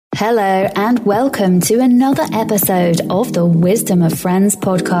Hello and welcome to another episode of the Wisdom of Friends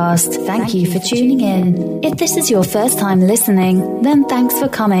podcast. Thank you for tuning in. If this is your first time listening, then thanks for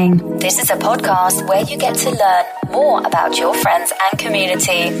coming. This is a podcast where you get to learn more about your friends and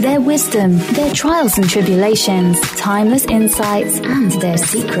community, their wisdom, their trials and tribulations, timeless insights, and their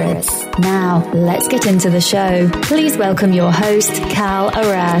secrets. Now, let's get into the show. Please welcome your host, Cal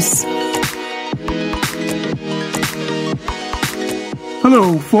Arras.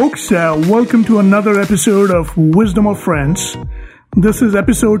 Hello, folks. Welcome to another episode of Wisdom of Friends. This is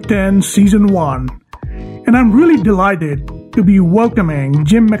episode 10, season 1. And I'm really delighted to be welcoming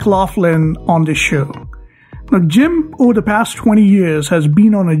Jim McLaughlin on this show. Now, Jim, over the past 20 years, has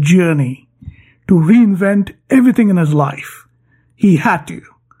been on a journey to reinvent everything in his life. He had to.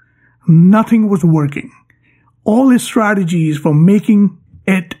 Nothing was working. All his strategies for making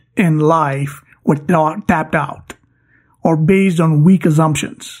it in life were tapped out, or based on weak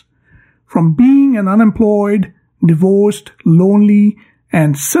assumptions. From being an unemployed, divorced, lonely,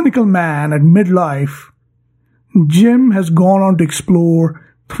 and cynical man at midlife, Jim has gone on to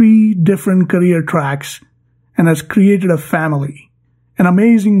explore 3 different career tracks and has created a family, an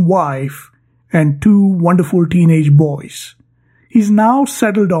amazing wife, and 2 wonderful teenage boys. He's now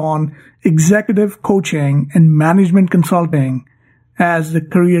settled on executive coaching and management consulting as the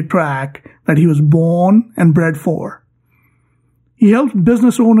career track that he was born and bred for. He helps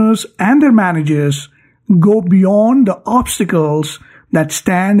business owners and their managers go beyond the obstacles that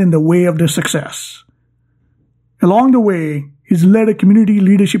stand in the way of their success. Along the way, he's led a community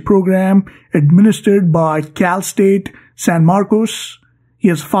leadership program administered by Cal State San Marcos. He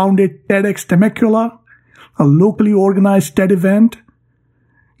has founded TEDxTemecula, a locally organized TED event.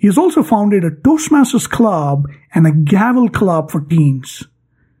 He has also founded a Toastmasters club and a Gavel club for teens.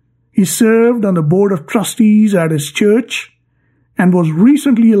 He served on the board of trustees at his church and was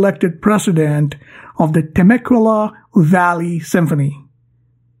recently elected president of the Temecula Valley Symphony.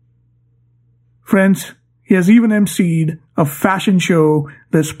 Friends, he has even emceed a fashion show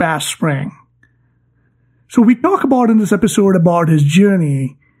this past spring. So we talk about in this episode about his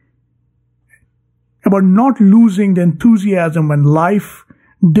journey, about not losing the enthusiasm when life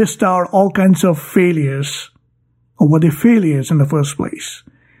dished out all kinds of failures, or were they failures in the first place?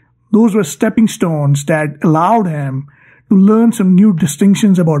 Those were stepping stones that allowed him to learn some new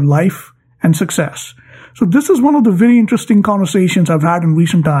distinctions about life and success. So this is one of the very interesting conversations I've had in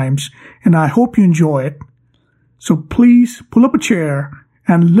recent times, and I hope you enjoy it. So please pull up a chair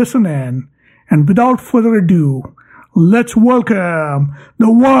and listen in. And without further ado, let's welcome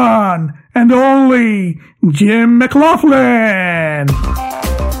the one and only Jim McLaughlin.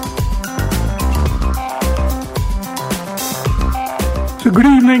 So good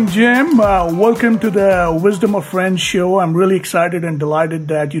evening, Jim. Welcome to the Wisdom of Friends show. I'm really excited and delighted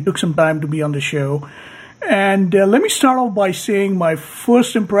that you took some time to be on the show. And let me start off by saying my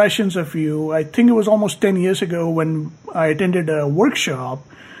first impressions of you. I think it was almost 10 years ago when I attended a workshop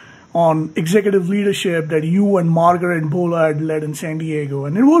on executive leadership that you and Margaret Bola had led in San Diego.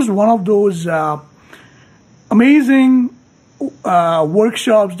 And it was one of those amazing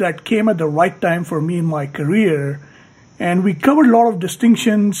workshops that came at the right time for me in my career. And we covered a lot of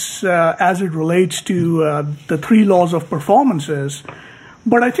distinctions as it relates to the 3 laws of performances.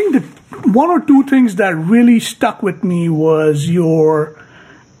 But I think that 1 or 2 things that really stuck with me was your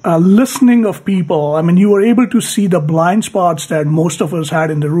listening of people. I mean, you were able to see the blind spots that most of us had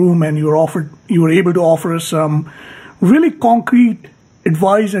in the room, and you were able to offer us some really concrete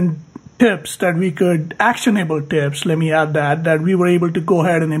advice and tips that we could, actionable tips, let me add that we were able to go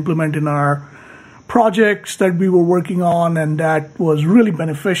ahead and implement in our projects that we were working on, and that was really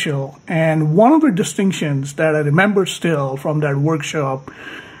beneficial. And one of the distinctions that I remember still from that workshop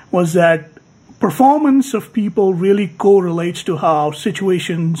was that performance of people really correlates to how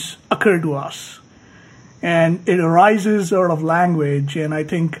situations occur to us. And it arises out of language, and I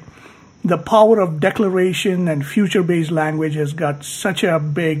think the power of declaration and future-based language has got such a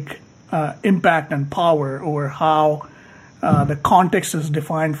big impact and power over how the context is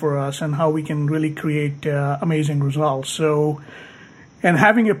defined for us and how we can really create amazing results. So, and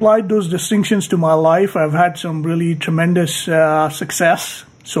having applied those distinctions to my life, I've had some really tremendous success.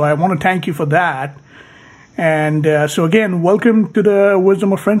 So I want to thank you for that. And so again, welcome to the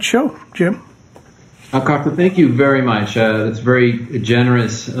Wisdom of Friends show, Jim. Carter, thank you very much. That's very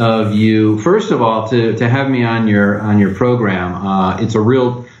generous of you. First of all, to have me on your program. It's a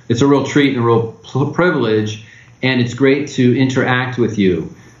real treat and a real privilege. And it's great to interact with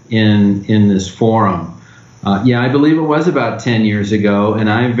you in this forum. I believe it was about 10 years ago, and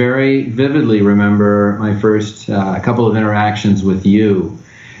I very vividly remember my first couple of interactions with you.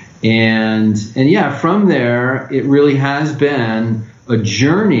 And yeah, from there, it really has been a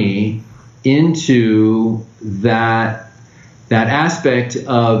journey into that aspect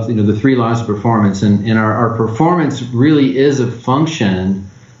of, the three laws of performance. And our performance really is a function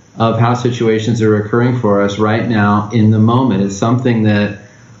of how situations are occurring for us right now in the moment. It's something that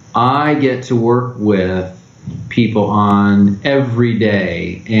I get to work with people on every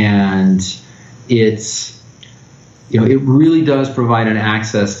day, and it's, it really does provide an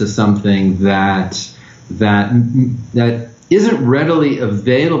access to something that isn't readily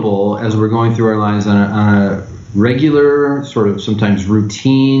available as we're going through our lives on a regular, sort of sometimes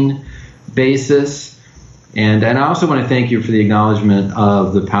routine basis. And I also want to thank you for the acknowledgement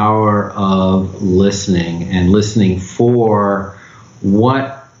of the power of listening, and listening for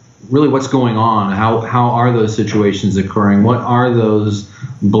what's going on. How are those situations occurring? What are those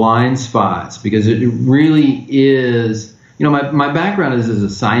blind spots? Because it really is, my background is as a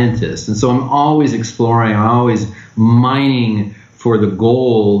scientist, and so I'm always exploring, I'm always mining for the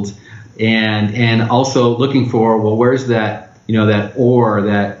gold, and also looking for, well, where's that, that ore,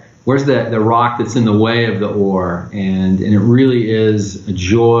 where's the rock that's in the way of the ore? And it really is a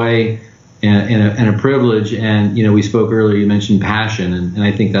joy and a privilege. And, we spoke earlier, you mentioned passion, and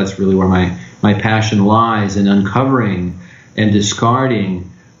I think that's really where my passion lies, in uncovering and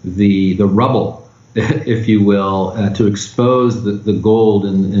discarding the rubble, if you will, to expose the gold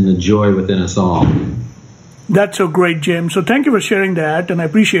and the joy within us all. That's so great, Jim. So thank you for sharing that, and I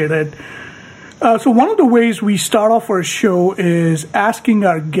appreciate it. So one of the ways we start off our show is asking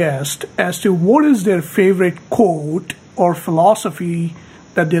our guest as to what is their favorite quote or philosophy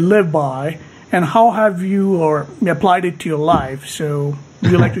that they live by, and how have you applied it to your life. So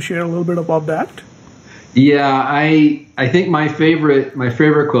would you like to share a little bit about that? Yeah, I think my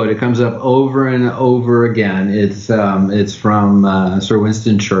favorite quote, it comes up over and over again. It's from Sir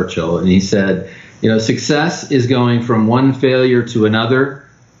Winston Churchill, and he said, success is going from one failure to another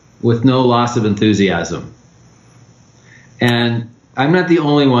with no loss of enthusiasm. And I'm not the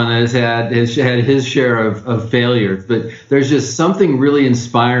only one that has had his share of failures, but there's just something really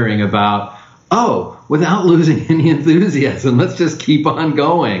inspiring about, without losing any enthusiasm, let's just keep on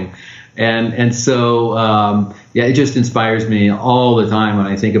going. And so, it just inspires me all the time when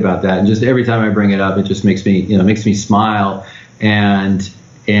I think about that. And just every time I bring it up, it just makes me smile,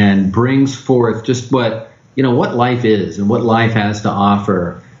 and brings forth just what life is and what life has to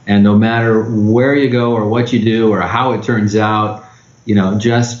offer. And no matter where you go or what you do or how it turns out,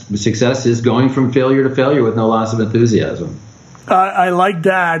 just success is going from failure to failure with no loss of enthusiasm. I like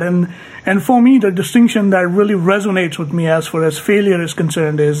that. And for me, the distinction that really resonates with me as far as failure is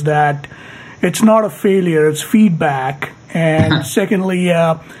concerned is that it's not a failure, it's feedback. And secondly,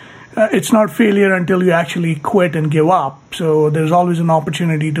 it's not failure until you actually quit and give up. So there's always an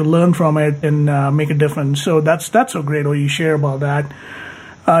opportunity to learn from it and make a difference. So that's so great what you share about that.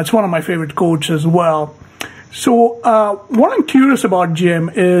 It's one of my favorite quotes as well. So what I'm curious about, Jim,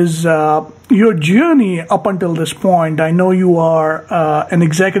 is your journey up until this point. I know you are an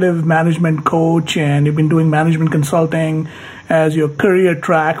executive management coach, and you've been doing management consulting as your career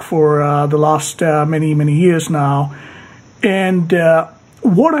track for the last many, many years now. And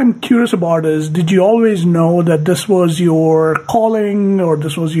what I'm curious about is, did you always know that this was your calling, or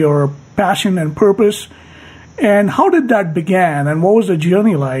this was your passion and purpose? And how did that begin, and what was the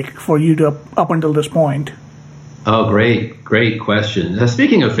journey like for you up until this point? Oh, great question.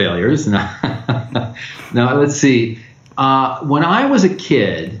 Speaking of failures, now let's see. When I was a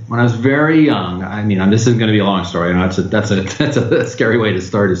kid, when I was very young, this isn't going to be a long story. That's a scary way to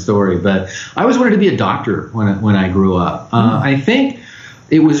start a story. But I always wanted to be a doctor when I grew up. I think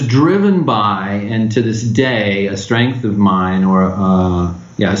it was driven by, and to this day, a strength of mine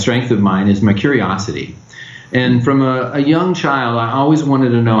is my curiosity. And from a young child, I always wanted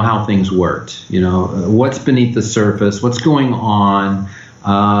to know how things worked. What's beneath the surface, what's going on.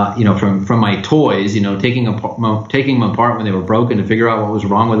 From my toys, taking them apart when they were broken to figure out what was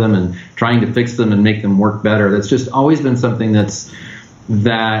wrong with them and trying to fix them and make them work better. That's just always been something it's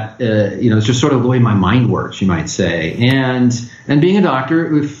just sort of the way my mind works, you might say. And being a doctor,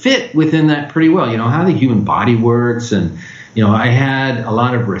 it would fit within that pretty well. How the human body works, and I had a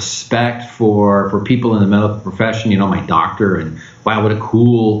lot of respect for people in the medical profession, my doctor, and wow, what a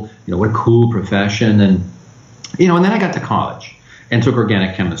cool profession. And then I got to college and took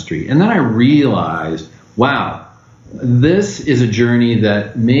organic chemistry. And then I realized, wow, this is a journey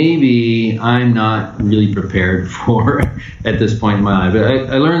that maybe I'm not really prepared for at this point in my life.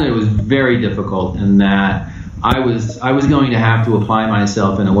 I learned that it was very difficult, and that I was going to have to apply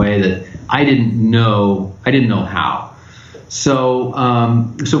myself in a way that I didn't know how. So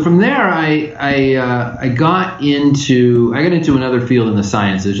from there, I got into another field in the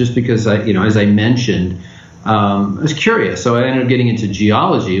sciences just because as I mentioned, I was curious. So I ended up getting into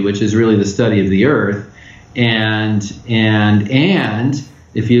geology, which is really the study of the earth, and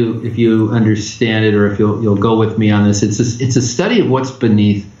if you understand it, or if you'll go with me on this, it's a study of what's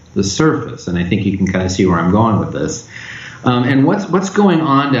beneath the surface, and I think you can kind of see where I'm going with this. And what's going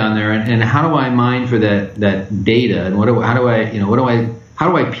on down there, and how do I mine for that data, and how do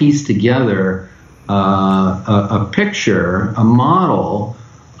I piece together a picture, a model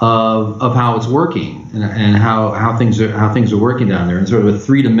of how it's working, and how things are working down there, and sort of a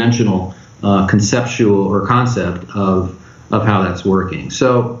three-dimensional conceptual or concept of how that's working.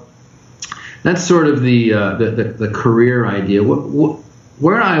 So that's sort of the career idea.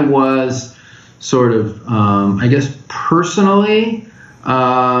 Where I was sort of, I guess personally,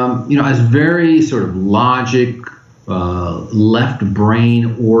 I was very sort of logic, left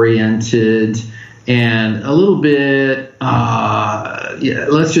brain oriented, and a little bit,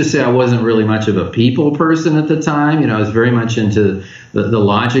 let's just say I wasn't really much of a people person at the time. I was very much into the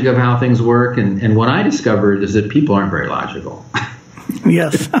logic of how things work. And what I discovered is that people aren't very logical.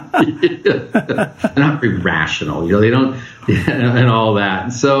 Yes. They're not very rational, they don't, and all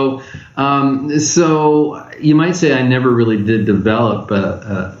that. So you might say I never really did develop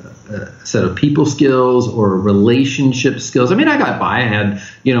a set of people skills or relationship skills. I mean, I got by. I had,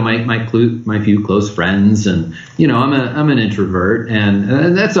 my few close friends, and I'm an introvert,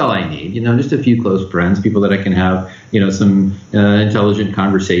 and that's all I need. Just a few close friends, people that I can have, some intelligent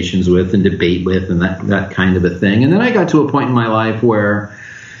conversations with and debate with, and that kind of a thing. And then I got to a point in my life where,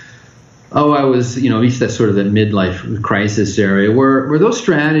 I was, reached that sort of the midlife crisis area where those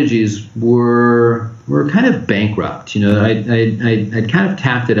strategies were kind of bankrupt. I'd kind of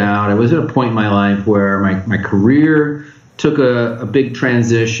tapped it out. I was at a point in my life where my career took a big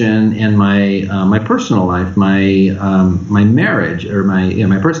transition, and my personal life, my marriage, or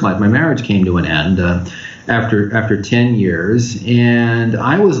my personal life, my marriage came to an end after 10 years, and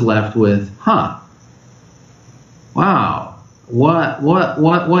I was left with, wow.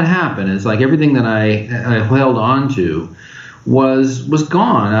 What happened? It's like everything that I held on to was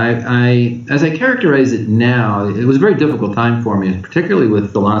gone. I as I characterize it now, it was a very difficult time for me, particularly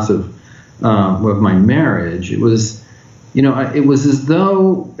with the loss of my marriage. It was, it was as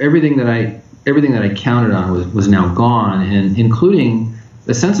though everything that I counted on was now gone, and including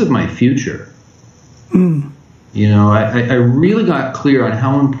a sense of my future. I really got clear on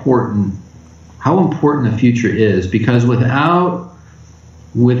how important the future is, because without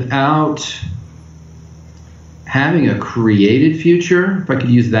having a created future, if I could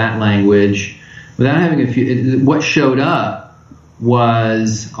use that language, without having a future, what showed up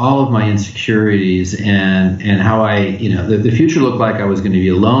was all of my insecurities and how the future looked like I was going to be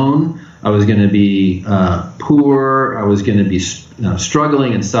alone, I was going to be poor, I was going to be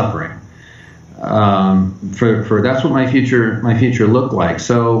struggling and suffering. For that's what my future looked like.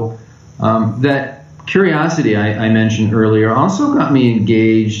 So. That curiosity I mentioned earlier also got me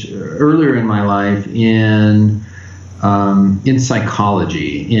engaged earlier in my life in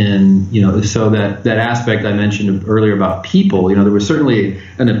psychology, so that aspect I mentioned earlier about people. There was certainly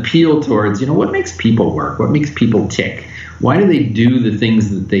an appeal towards, what makes people work, what makes people tick, why do they do the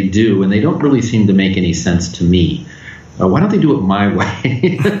things that they do, and they don't really seem to make any sense to me. Why don't they do it my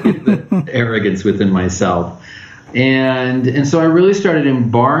way? The arrogance within myself. And so I really started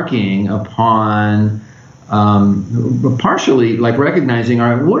embarking upon partially like recognizing,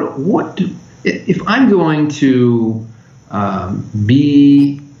 all right, what if I'm going to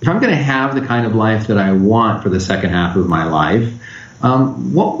if I'm going to have the kind of life that I want for the second half of my life,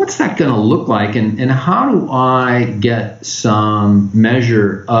 what's that going to look like, and how do I get some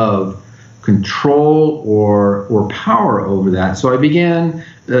measure of control or power over that? So I began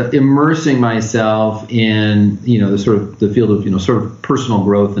immersing myself in the field of sort of personal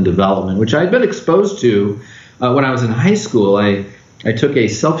growth and development, which I had been exposed to when I was in high school. I took a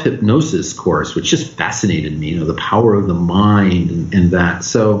self-hypnosis course, which just fascinated me, the power of the mind and that.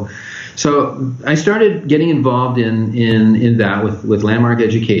 So I started getting involved in that with landmark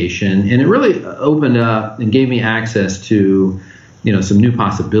education, and it really opened up and gave me access to some new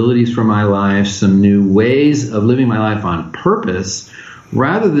possibilities for my life, some new ways of living my life on purpose,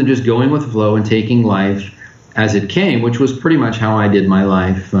 rather than just going with the flow and taking life as it came, which was pretty much how I did my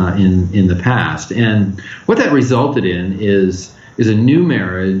life in the past. And what that resulted in is a new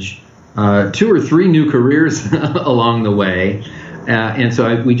marriage, 2 or 3 new careers along the way. And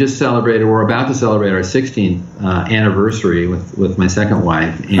so we're about to celebrate our 16th anniversary with my second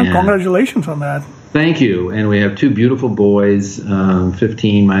wife. And congratulations on that. Thank you. And we have two beautiful boys,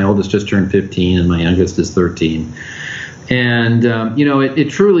 15. My oldest just turned 15, and my youngest is 13. And, it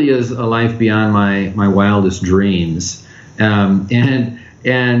truly is a life beyond my wildest dreams.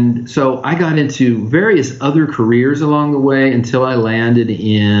 And so I got into various other careers along the way until I landed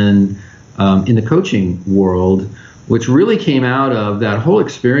in the coaching world, which really came out of that whole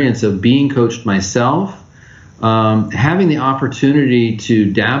experience of being coached myself, having the opportunity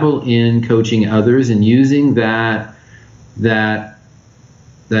to dabble in coaching others and using that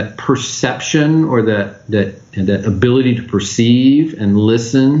perception or that ability to perceive and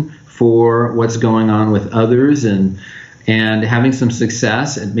listen for what's going on with others, and having some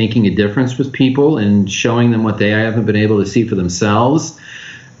success at making a difference with people and showing them what they haven't been able to see for themselves,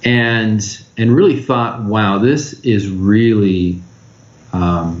 and really thought, wow, this is really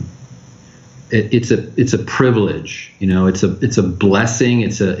it's a privilege, it's a blessing,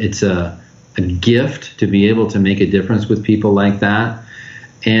 it's a gift to be able to make a difference with people like that.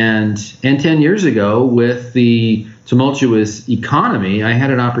 And 10 years ago, with the tumultuous economy, I had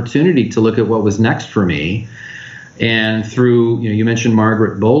an opportunity to look at what was next for me. And through, you mentioned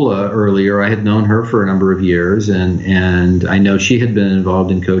Margaret Bola earlier. I had known her for a number of years, and I know she had been involved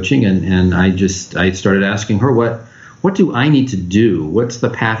in coaching, and I started asking her, what do I need to do? What's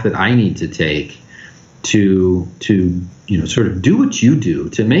the path that I need to take to sort of do what you do,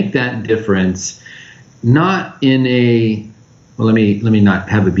 to make that difference, not in a, well, let me not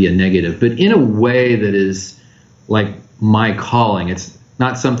have it be a negative, but in a way that is like my calling. It's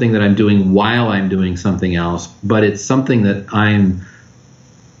not something that I'm doing while I'm doing something else, but it's something that I'm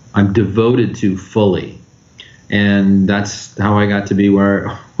devoted to fully. And that's how I got to be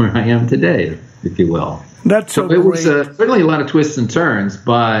where I am today, if you will. That's so it great. Was certainly a lot of twists and turns,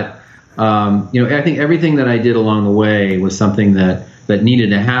 but I think everything that I did along the way was something that needed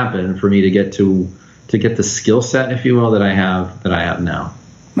to happen for me to get the skill set, if you will, that I have now.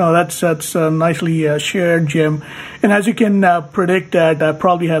 No, that's nicely shared, Jim. And as you can predict, that I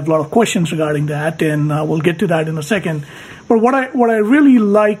probably have a lot of questions regarding that, and we'll get to that in a second. But what I really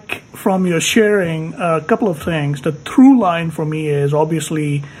like from your sharing, a couple of things. The through line for me is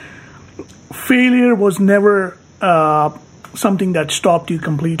obviously failure was never something that stopped you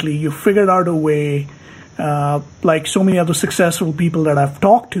completely. You figured out a way, like so many other successful people that I've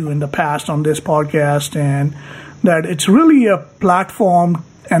talked to in the past on this podcast, and that it's really a platform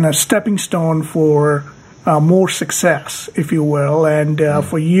and a stepping stone for more success, if you will. And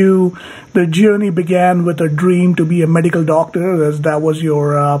for you, the journey began with a dream to be a medical doctor, as that was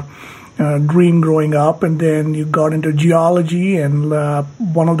your dream growing up. And then you got into geology, and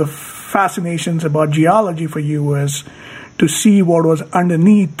one of the fascinations about geology for you was to see what was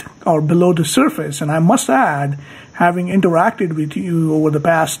underneath or below the surface. And I must add, having interacted with you over the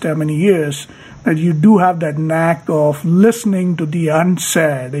past many years, that you do have that knack of listening to the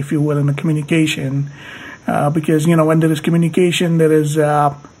unsaid, if you will, in the communication. Because, when there is communication, there's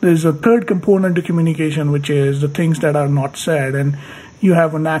a third component to communication, which is the things that are not said. And you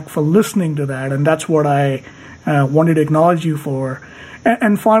have a knack for listening to that. And that's what I wanted to acknowledge you for.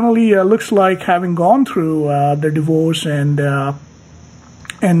 And finally, looks like having gone through the divorce and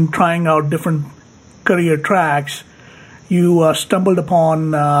trying out different career tracks, you stumbled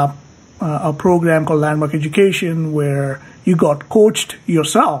upon a program called Landmark Education, where you got coached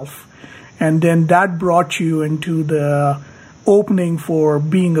yourself, and then that brought you into the opening for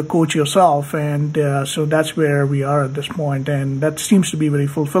being a coach yourself, and so that's where we are at this point, and that seems to be very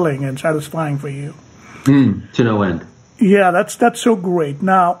fulfilling and satisfying for you. To no end. Yeah, that's so great.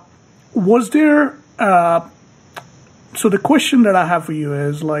 Now, was there so the question that I have for you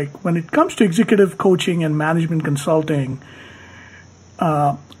is, like, when it comes to executive coaching and management consulting,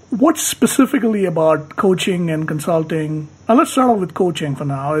 what specifically about coaching and consulting, let's start off with coaching for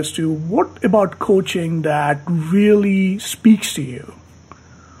now, as to what about coaching that really speaks to you?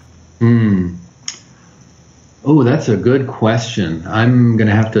 Oh, that's a good question. I'm going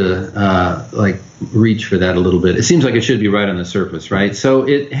to have to reach for that a little bit. It seems like it should be right on the surface, right? So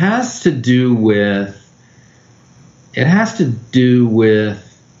it has to do with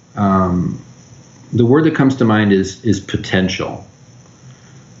the word that comes to mind is potential.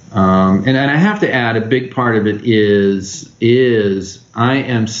 And I have to add, a big part of it is I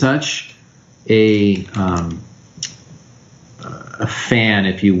am such a fan,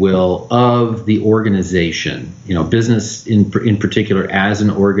 if you will, of the organization, business in particular as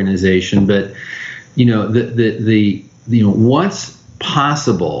an organization, but what's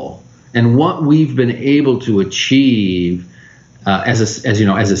possible and what we've been able to achieve as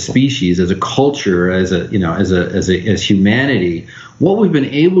a species, as a culture, as humanity, what we've been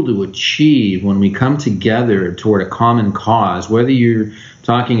able to achieve when we come together toward a common cause, whether you're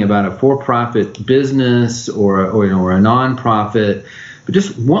talking about a for-profit business or a nonprofit, but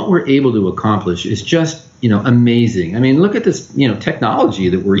just what we're able to accomplish is just amazing. I mean, look at this technology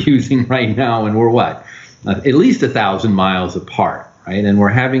that we're using right now, and we're at least 1,000 miles apart, right? And we're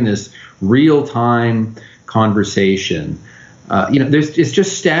having this real-time conversation. It's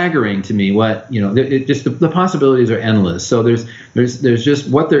just staggering to me what the possibilities are endless. So there's just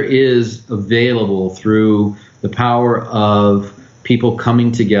what there is available through the power of people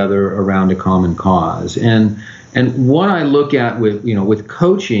coming together around a common cause. And what I look at with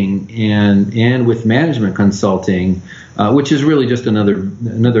coaching and with management consulting, which is really just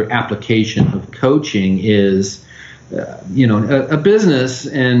another application of coaching, is a business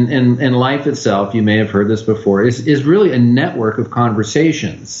and life itself, you may have heard this before, is really a network of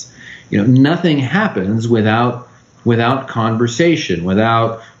conversations. Nothing happens without conversation,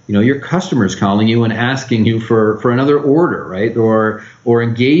 without your customers calling you and asking you for another order, right? Or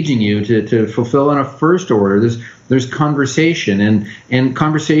engaging you to fulfill on a first order. There's conversation and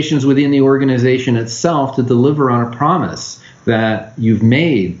conversations within the organization itself to deliver on a promise that you've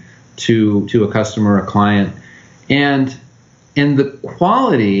made to a customer, a client. And the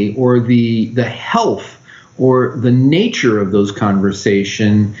quality or the health or the nature of those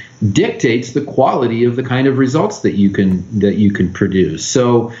conversation dictates the quality of the kind of results that you can produce.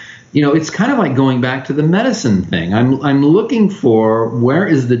 So, it's kind of like going back to the medicine thing. I'm looking for where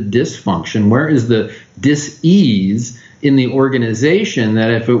is the dysfunction, where is the dis-ease in the organization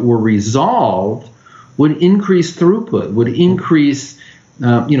that if it were resolved would increase throughput, would increase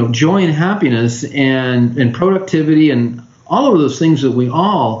joy and happiness and productivity and all of those things that we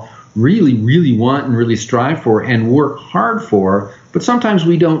all really, really want and really strive for and work hard for, but sometimes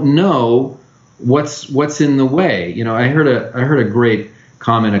we don't know what's in the way. I heard a great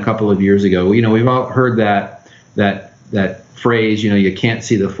comment a couple of years ago. We've all heard that phrase, you can't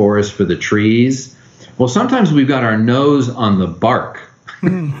see the forest for the trees. Well, sometimes we've got our nose on the bark.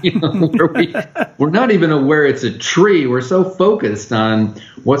 We're not even aware it's a tree. We're so focused on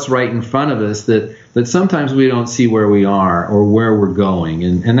what's right in front of us that sometimes we don't see where we are or where we're going.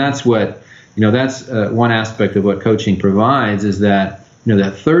 And that's what, that's one aspect of what coaching provides, is that,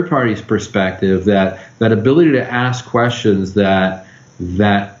 that third party's perspective, that ability to ask questions that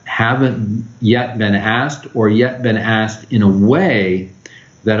haven't yet been asked or yet been asked in a way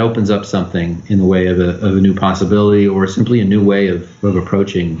that opens up something in the way of a new possibility or simply a new way of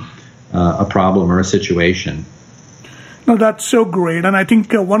approaching a problem or a situation. No, that's so great. And I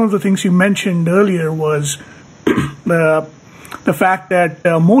think one of the things you mentioned earlier was the fact that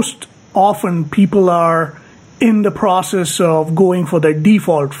most often people are in the process of going for their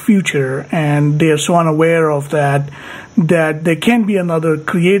default future, and they're so unaware of that there can be another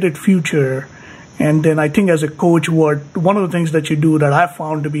created future. And then I think as a coach, one of the things that you do that I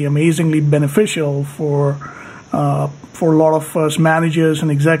found to be amazingly beneficial for a lot of us managers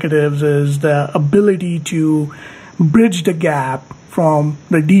and executives is the ability to bridge the gap from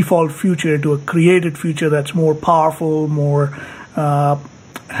the default future to a created future that's more powerful, more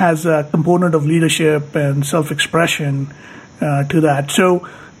has a component of leadership and self-expression to that. So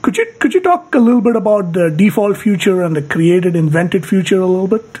could you talk a little bit about the default future and the created, invented future a little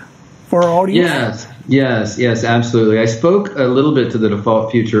bit for our audience? Yes, absolutely. I spoke a little bit to the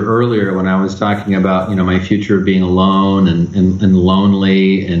default future earlier when I was talking about, my future of being alone and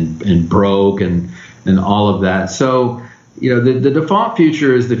lonely and broke and all of that. So, the default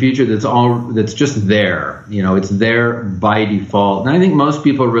future is the future that's just there. It's there by default. And I think most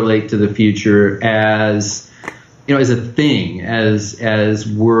people relate to the future as, as a thing, as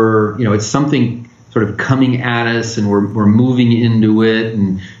we're, it's something sort of coming at us and we're moving into it,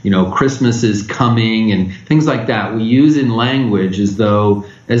 and Christmas is coming and things like that. We use in language as though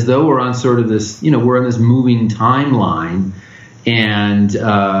we're on sort of this, we're on this moving timeline, and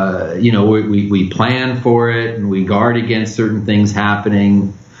we plan for it and we guard against certain things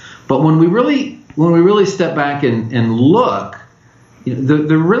happening. But when we really step back and look,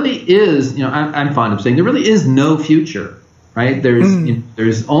 there really is, I'm fond of saying there really is no future, right?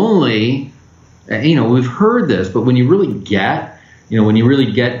 There's only, we've heard this, but when you really get,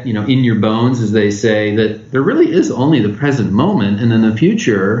 in your bones, as they say, that there really is only the present moment, and then the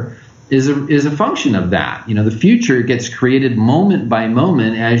future is a function of that. The future gets created moment by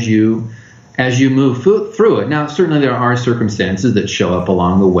moment as you as you move through it. Now, certainly there are circumstances that show up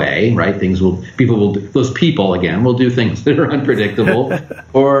along the way, right? Those people again will do things that are unpredictable,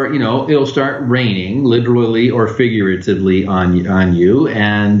 or it'll start raining literally or figuratively on you,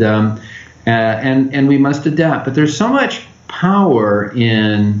 and we must adapt. But there's so much power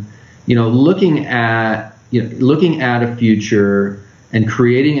in looking at a future and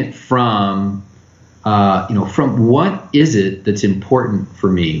creating it from what is it that's important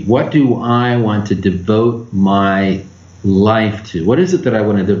for me? What do I want to devote my life to? What is it that I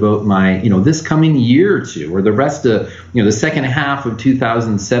want to devote my, this coming year to, or the rest of, the second half of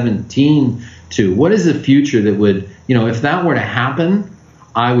 2017 to? What is the future that would, if that were to happen,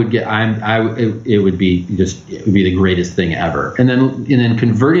 it would be the greatest thing ever. And then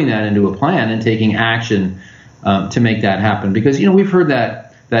converting that into a plan and taking action to make that happen. Because, we've heard that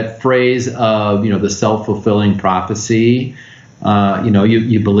phrase of, the self-fulfilling prophecy,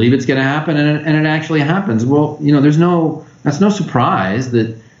 you believe it's going to happen and it actually happens. Well, that's no surprise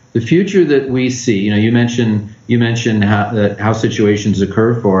that the future that we see, you mentioned how situations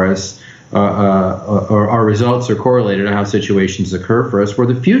occur for us, or our results are correlated to how situations occur for us, where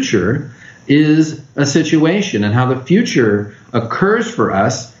the future is a situation, and how the future occurs for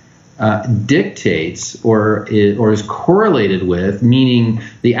us dictates or is correlated with, meaning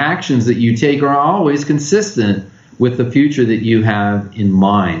the actions that you take are always consistent with the future that you have in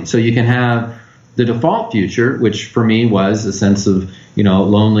mind. So you can have the default future, which for me was a sense of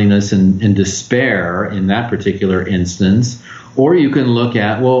loneliness and despair in that particular instance, or you can look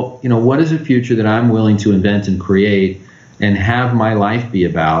at, what is a future that I'm willing to invent and create and have my life be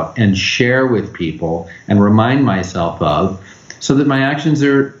about and share with people and remind myself of, so that my actions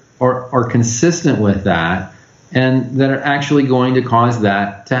are consistent with that, and that are actually going to cause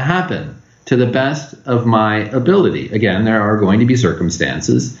that to happen to the best of my ability. Again, there are going to be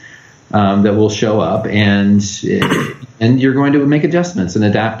circumstances that will show up, and you're going to make adjustments and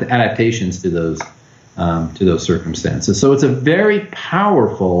adaptations to those circumstances. So it's a very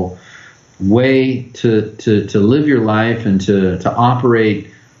powerful way to live your life and to operate,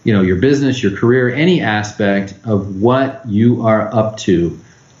 your business, your career, any aspect of what you are up to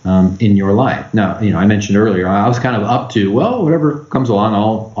in your life. Now, I mentioned earlier, I was kind of up to, whatever comes along,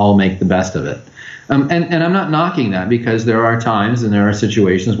 I'll make the best of it. And I'm not knocking that, because there are times and there are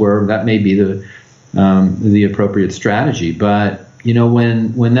situations where that may be the appropriate strategy. But,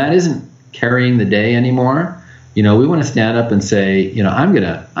 when that isn't carrying the day anymore, we want to stand up and say, I'm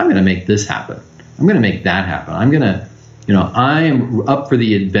gonna make this happen. I'm gonna make that happen. I am up for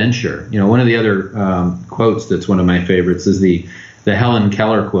the adventure. One of the other quotes that's one of my favorites is the Helen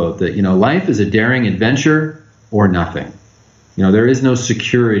Keller quote that, life is a daring adventure or nothing. There is no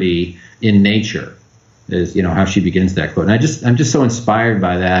security in nature, is, how she begins that quote. And I'm just so inspired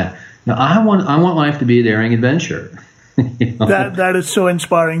by that. Now, I want life to be a daring adventure. That is so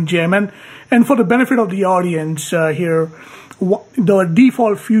inspiring, Jim. And for the benefit of the audience here, the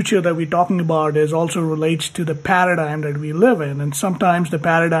default future that we're talking about also relates to the paradigm that we live in. And sometimes the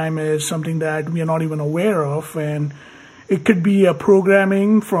paradigm is something that we are not even aware of, and it could be a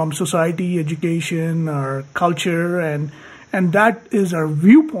programming from society, education, or culture, and that is our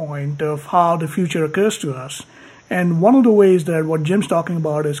viewpoint of how the future occurs to us. And one of the ways that what Jim's talking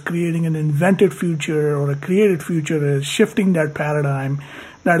about is creating an invented future or a created future is shifting that paradigm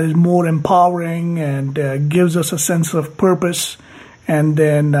that is more empowering and gives us a sense of purpose, and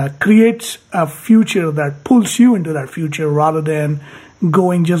then creates a future that pulls you into that future rather than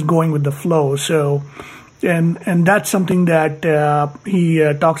going with the flow. So, and that's something that he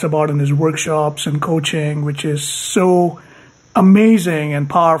talks about in his workshops and coaching, which is so amazing and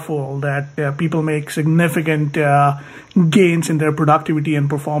powerful that people make significant gains in their productivity and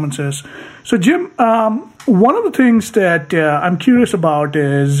performances. So, Jim, one of the things that I'm curious about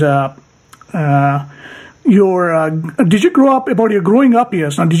is did you grow up, about your growing up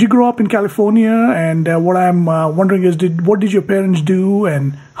years? Now, did you grow up in California? And what I'm wondering is, what did your parents do,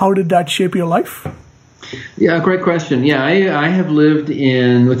 and how did that shape your life? Yeah, great question. Yeah, I have lived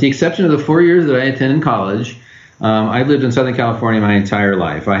in, with the exception of the 4 years that I attended college, I've lived in Southern California my entire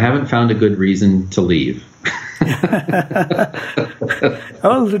life. I haven't found a good reason to leave.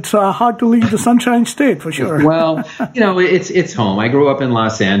 Well, it's hard to leave the Sunshine State for sure. Well, it's home. I grew up in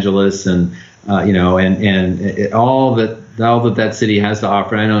Los Angeles, and and all that city has to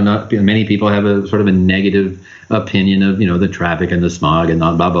offer. I know many people have a sort of a negative opinion of the traffic and the smog and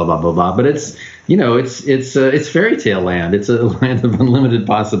blah blah blah blah blah. But it's it's fairy tale land. It's a land of unlimited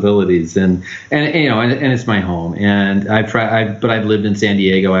possibilities, and it's my home. And I've lived in San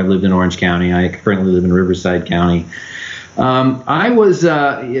Diego. I've lived in Orange County. I currently live in Riverside County. I was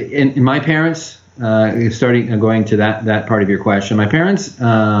in my parents. Going to that part of your question, my parents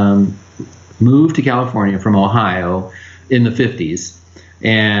moved to California from Ohio in the 50s,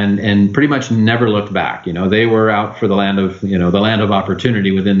 and pretty much never looked back. They were out for the land of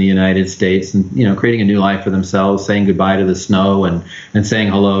opportunity within the United States, and creating a new life for themselves, saying goodbye to the snow and saying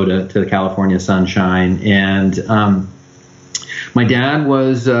hello to the California sunshine. And my dad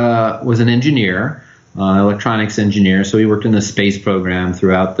was an engineer. Electronics engineer, so he worked in the space program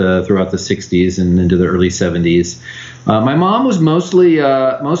throughout the 60s and into the early 70s. My mom was mostly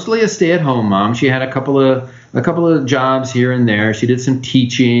a stay-at-home mom. She had a couple of jobs here and there. She did some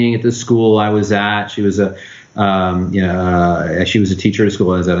teaching at the school I was at. She was a teacher at a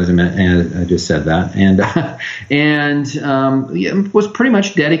school, as I just said that, and was pretty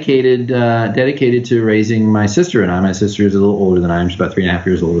much dedicated to raising my sister and I. My sister is a little older than I am. She's about 3.5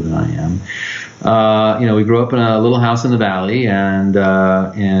 years older than I am. We grew up in a little house in the valley, and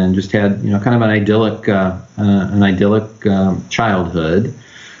just had kind of an idyllic childhood.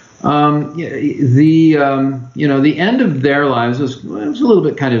 The end of their lives was a little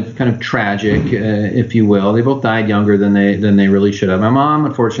bit kind of tragic, if you will. They both died younger than they really should have. My mom,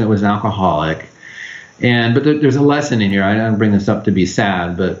 unfortunately, was an alcoholic, but there's a lesson in here. I don't bring this up to be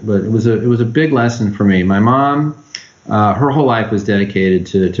sad, but it was a big lesson for me. My mom. Her whole life was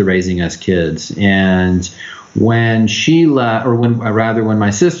dedicated to raising us kids, and when she left, or when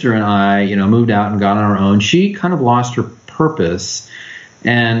my sister and I, moved out and got on our own, she kind of lost her purpose,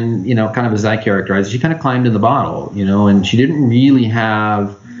 and kind of as I characterize it, she kind of climbed in the bottle, and she didn't really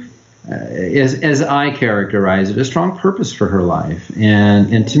have, as I characterize it, a strong purpose for her life,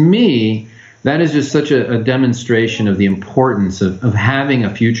 and to me, that is just such a demonstration of the importance of having a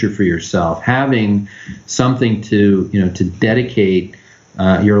future for yourself, having something to dedicate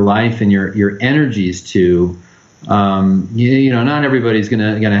your life and your energies to. Not everybody's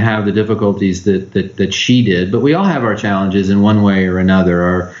gonna have the difficulties that she did, but we all have our challenges in one way or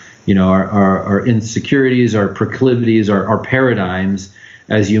another. Our insecurities, our proclivities, our paradigms,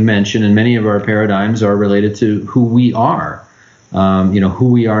 as you mentioned, and many of our paradigms are related to who we are. Who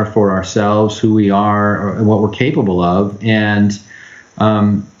we are for ourselves, who we are, and what we're capable of,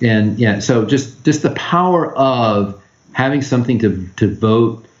 so just the power of having something to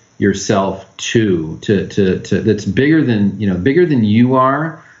devote yourself to that's bigger than you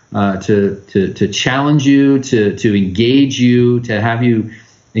are, to challenge you, to engage you, to have you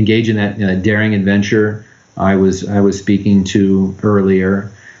engage in that daring adventure I was speaking to earlier.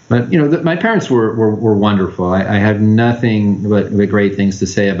 But my parents were wonderful. I have nothing but great things to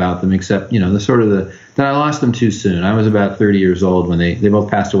say about them, except that I lost them too soon. I was about 30 years old when they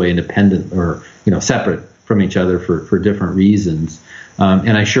both passed away independent, or separate from each other for different reasons.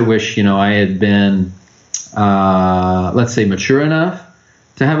 And I sure wish I had been, let's say, mature enough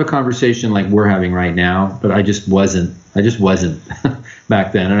to have a conversation like we're having right now. But I just wasn't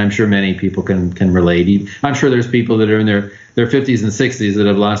back then, and I'm sure many people can relate. I'm sure there's people that are in their 50s and 60s that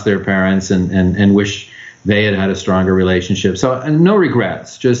have lost their parents and wish they had a stronger relationship. So no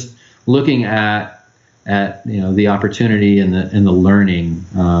regrets, just looking at the opportunity and the learning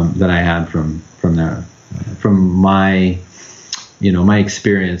that I had from my my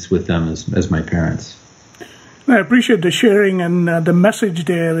experience with them as my parents. I appreciate the sharing, and the message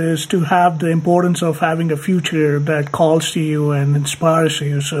there is to have the importance of having a future that calls to you and inspires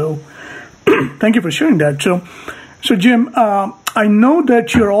you. So thank you for sharing that. So Jim, I know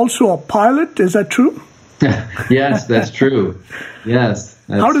that you're also a pilot. Is that true? Yes, that's true. Yes.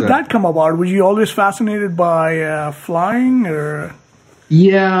 How did that come about? Were you always fascinated by flying, or?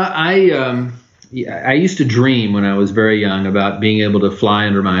 Yeah, I used to dream when I was very young about being able to fly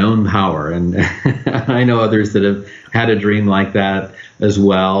under my own power, and I know others that have had a dream like that as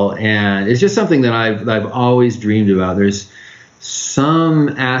well. And it's just something that I've always dreamed about. There's some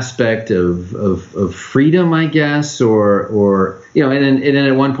aspect of freedom, I guess, or and then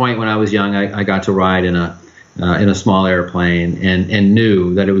at one point when I was young, I got to ride in a small airplane and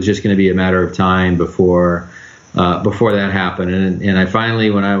knew that it was just going to be a matter of time before that happened. And I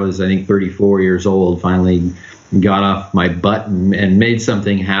finally, when I was, I think, 34 years old, finally got off my butt and made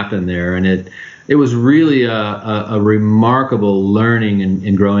something happen there. And it was really a remarkable learning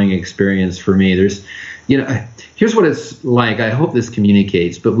and growing experience for me. There's, here's what it's like. I hope this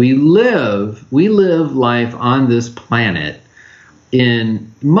communicates, but we live life on this planet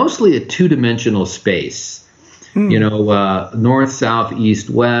in mostly a two-dimensional space. North, south, east,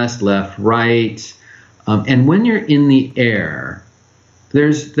 west, left, right. And when you're in the air,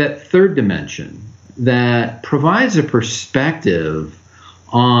 there's that third dimension that provides a perspective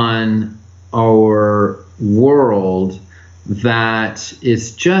on our world that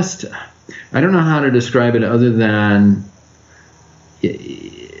it's just, I don't know how to describe it other than,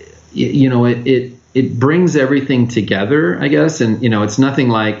 it brings everything together, I guess. And, it's nothing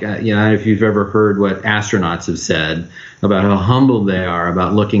like, if you've ever heard what astronauts have said about how humble they are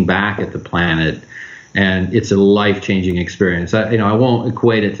about looking back at the planet, and it's a life-changing experience. I won't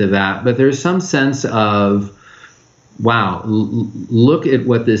equate it to that, but there's some sense of, wow, look at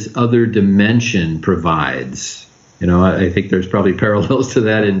what this other dimension provides. I think there's probably parallels to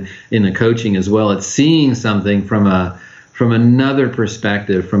that in the coaching as well. It's seeing something from another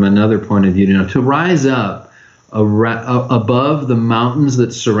perspective, from another point of view, to rise up above the mountains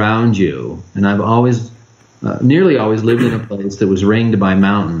that surround you. And I've nearly always lived in a place that was ringed by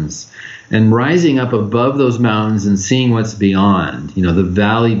mountains, and rising up above those mountains and seeing what's beyond, the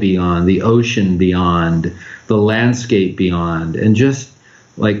valley beyond, the ocean beyond, the landscape beyond, and just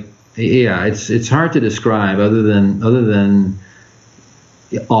it's hard to describe other than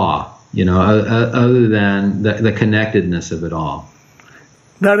awe. Other than the connectedness of it all.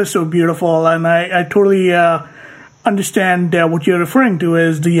 That is so beautiful, and I totally understand what you're referring to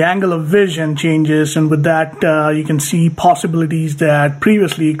is the angle of vision changes, and with that you can see possibilities that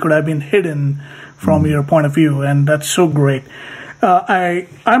previously could have been hidden from your point of view, and that's so great.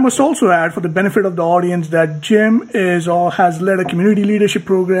 I must also add, for the benefit of the audience, that Jim has led a community leadership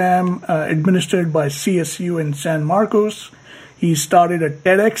program administered by CSU in San Marcos. He started a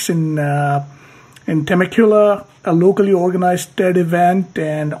TEDx in Temecula, a locally organized TED event,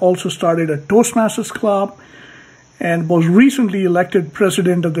 and also started a Toastmasters club, and was recently elected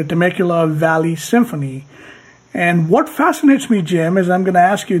president of the Temecula Valley Symphony. And what fascinates me, Jim, is I'm going to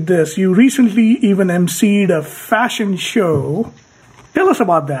ask you this. You recently even emceed a fashion show. Tell us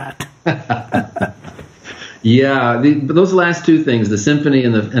about that. Yeah, those last two things, the symphony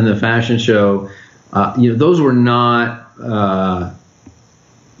and the fashion show, those were not...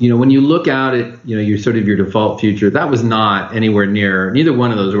 when you look out at, your sort of your default future, that was not anywhere near, neither one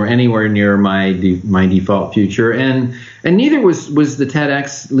of those were anywhere near my default future. And neither was the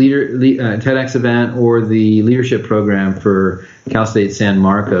TEDx event or the leadership program for Cal State San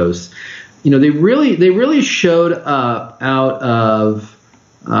Marcos. They really showed up out of,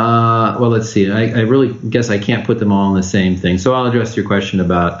 let's see, I really guess I can't put them all in the same thing. So I'll address your question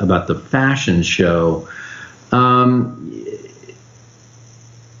about the fashion show.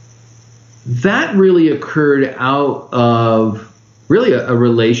 That really occurred out of really a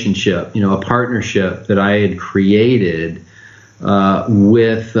relationship, a partnership that I had created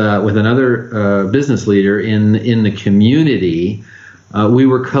with another business leader in the community. We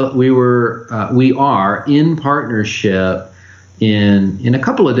are in partnership in a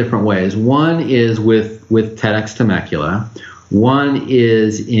couple of different ways. One is with TEDxTemecula. One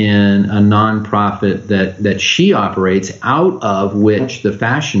is in a nonprofit that she operates, out of which the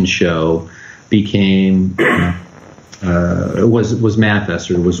fashion show became was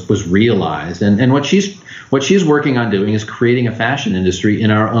manifested, was realized. And what she's working on doing is creating a fashion industry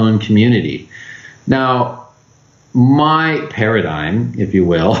in our own community. Now, my paradigm, if you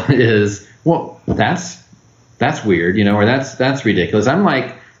will, is, well, that's weird, or that's ridiculous. I'm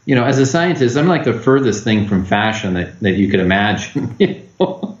like, as a scientist, I'm like the furthest thing from fashion that you could imagine.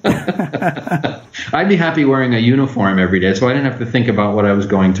 I'd be happy wearing a uniform every day, so I didn't have to think about what I was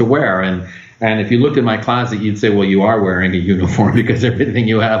going to wear. And if you looked in my closet, you'd say, well, you are wearing a uniform because everything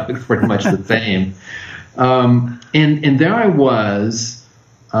you have is pretty much the same. And there I was,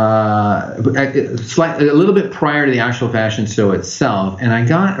 a little bit prior to the actual fashion show itself, and I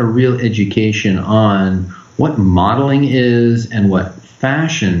got a real education on what modeling is and what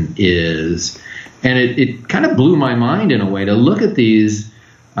fashion is, and it kind of blew my mind in a way to look at these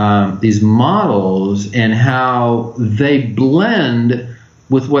models and how they blend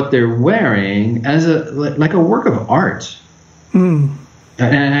with what they're wearing as like a work of art. And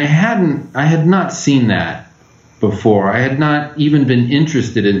I had not seen that before. I had not even been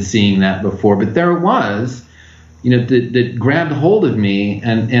interested in seeing that before, but there it was, that grabbed hold of me,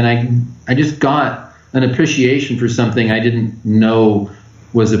 and I just got an appreciation for something I didn't know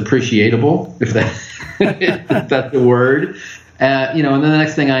was appreciatable, if that's the word. And then the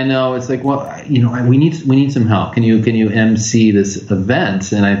next thing I know, it's like, well, we need some help. Can you MC this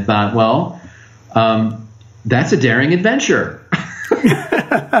event? And I thought, well, that's a daring adventure.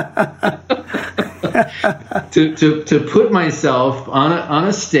 to put myself on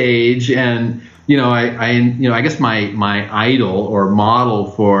a stage, and I guess my idol or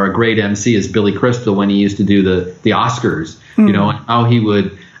model for a great MC is Billy Crystal when he used to do the Oscars. And how he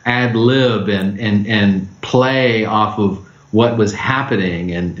would ad lib and play off of what was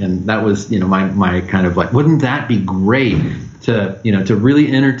happening, and that was, my kind of like, wouldn't that be great to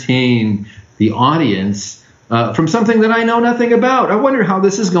really entertain the audience from something that I know nothing about. I wonder how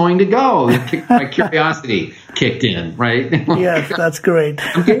this is going to go. My curiosity kicked in, right? Yes, that's great.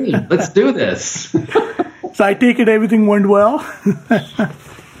 Okay, let's do this. So I take it everything went well?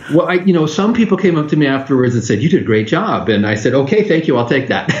 Well, some people came up to me afterwards and said, "You did a great job." And I said, "Okay, thank you. I'll take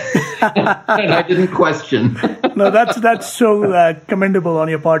that." And I didn't question. No, that's so commendable on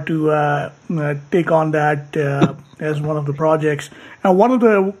your part to take on that as one of the projects.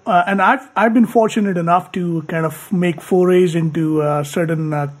 And I've been fortunate enough to kind of make forays into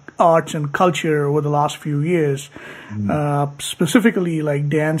certain arts and culture over the last few years, specifically like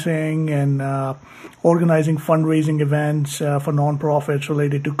dancing and organizing fundraising events for nonprofits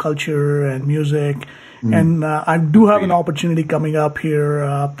related to culture and music. And I do have an opportunity coming up here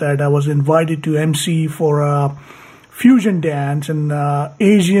that I was invited to MC for fusion dance and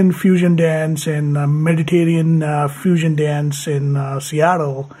Asian fusion dance and Mediterranean fusion dance in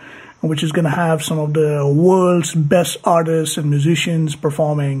Seattle, which is going to have some of the world's best artists and musicians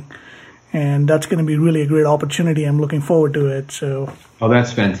performing. And that's going to be really a great opportunity. I'm looking forward to it. So. Oh,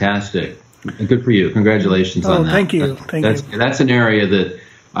 that's fantastic. Good for you. Congratulations on that. Thank you. That's an area that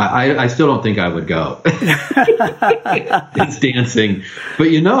I still don't think I would go. It's dancing. But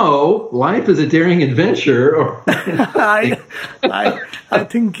life is a daring adventure. I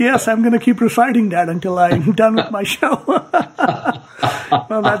think, yes, I'm going to keep reciting that until I'm done with my show.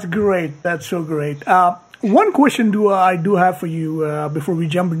 Well, that's great. That's so great. One question I do have for you before we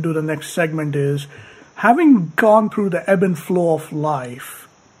jump into the next segment is, having gone through the ebb and flow of life,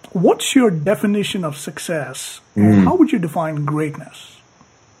 what's your definition of success? And how would you define greatness?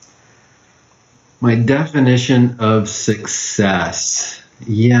 My definition of success.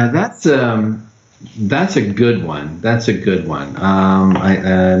 Yeah, that's a good one. That's a good one.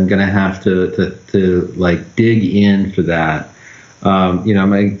 I'm going to have to like dig in for that.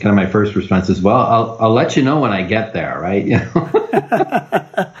 My first response is, well, I'll let you know when I get there, right?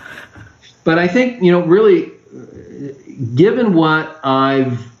 But I think, really, given what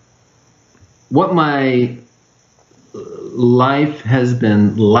my life has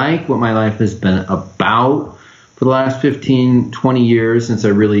been like, what my life has been about for the last 15, 20 years since I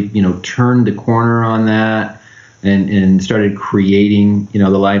really, turned the corner on that and started creating, the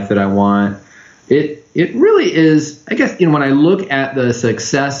life that I want. It really is, I guess, when I look at the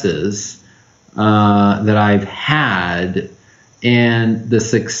successes that I've had and the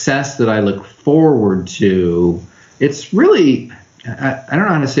success that I look forward to, it's really, I don't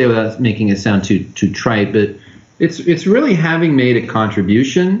know how to say it without making it sound too trite, but it's really having made a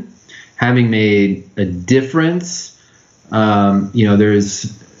contribution, having made a difference.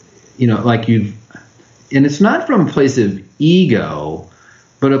 There's, and it's not from a place of ego,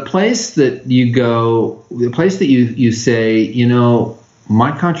 but a place that you go, the place that you say,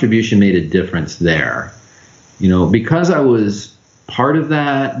 my contribution made a difference there. Because I was part of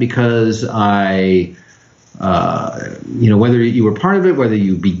that, because I, whether you were part of it, whether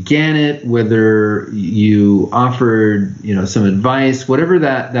you began it, whether you offered, some advice, whatever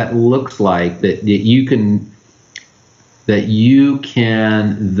that looks like, that you can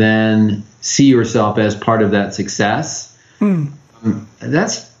then see yourself as part of that success.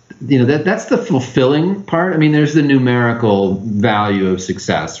 That's the fulfilling part. I mean, there's the numerical value of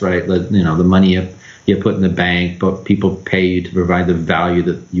success, right? The money you put in the bank, but people pay you to provide the value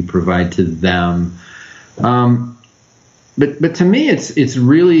that you provide to them. But to me, it's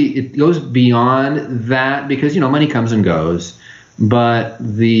really, it goes beyond that, because, money comes and goes, but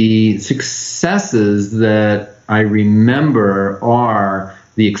the successes that I remember are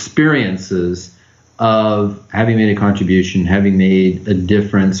the experiences of having made a contribution, having made a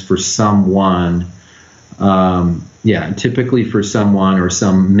difference for someone, typically for someone or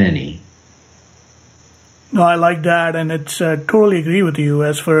many. No, I like that, and it's totally agree with you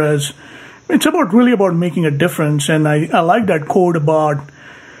as far as it's really about making a difference. And I like that quote about,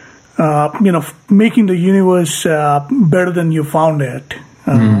 making the universe better than you found it.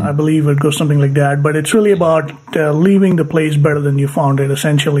 I believe it goes something like that. But it's really about leaving the place better than you found it,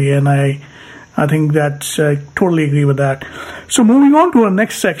 essentially. And I think that's totally agree with that. So moving on to our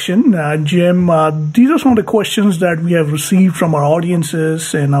next section, Jim, these are some of the questions that we have received from our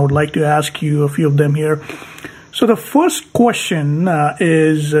audiences, and I would like to ask you a few of them here. So the first question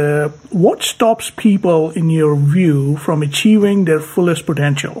is, what stops people, in your view, from achieving their fullest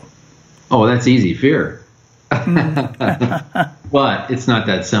potential? Oh, that's easy. Fear. But it's not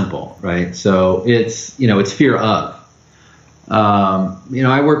that simple, right? So it's fear of.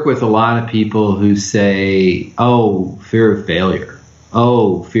 I work with a lot of people who say, oh, fear of failure.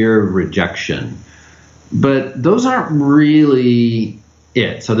 Oh, fear of rejection. But those aren't really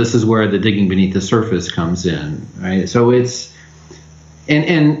it. So this is where the digging beneath the surface comes in, right? So it's,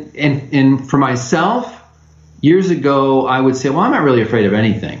 and for myself, years ago, I would say, well, I'm not really afraid of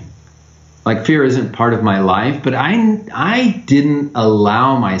anything. Like, fear isn't part of my life, but I didn't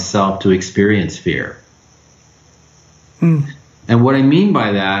allow myself to experience fear. And what I mean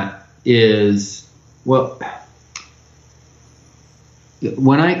by that is, well,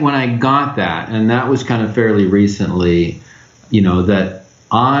 when I got that, and that was kind of fairly recently, that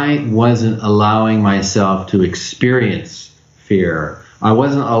I wasn't allowing myself to experience fear. I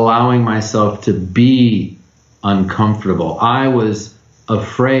wasn't allowing myself to be uncomfortable. I was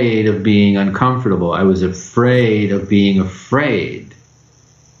afraid of being uncomfortable. I was afraid of being afraid.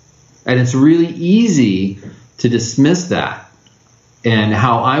 And it's really easy to dismiss that. And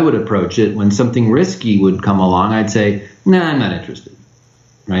how I would approach it when something risky would come along, I'd say, nah, I'm not interested.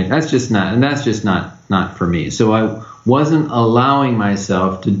 Right? That's just not for me. So I wasn't allowing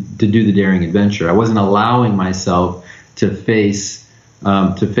myself to do the daring adventure. I wasn't allowing myself to face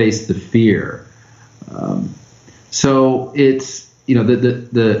the fear. So it's,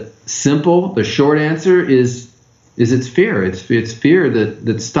 the short answer is it's fear. It's fear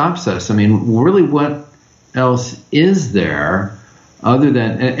that stops us. I mean, really, what else is there other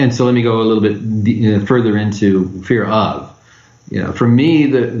than? And so let me go a little bit further into fear of. For me,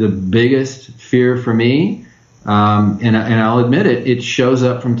 the biggest fear for me, and I'll admit it, it shows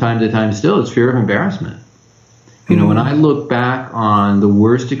up from time to time still. It's fear of embarrassment. When I look back on the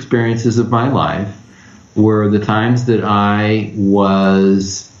worst experiences of my life, were the times that I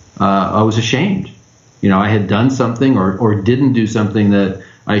was ashamed. I had done something or didn't do something that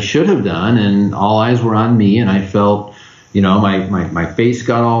I should have done, and all eyes were on me, and I felt, my face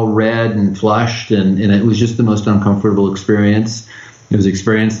got all red and flushed, and it was just the most uncomfortable experience. It was an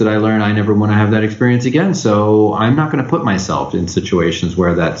experience that I learned I never want to have that experience again, so I'm not going to put myself in situations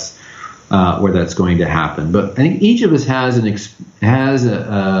where that's going to happen. But I think each of us has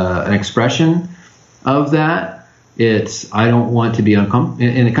an expression of that. It's, I don't want to be uncomfortable,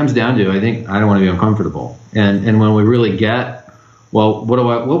 and it comes down to, I think, I don't want to be uncomfortable. And when we really get, well,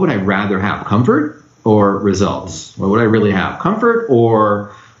 what would I rather have, comfort or results? What would I really have, comfort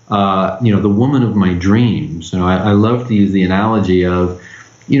or the woman of my dreams? I love to use the analogy of,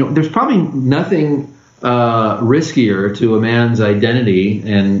 there's probably nothing riskier to a man's identity,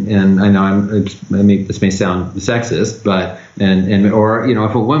 and I know this may sound sexist, but or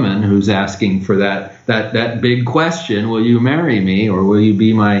if a woman who's asking for that big question, will you marry me or will you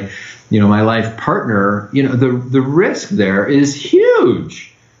be my my life partner? The risk there is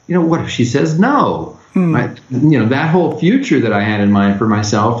huge. What if she says no? Right? That whole future that I had in mind for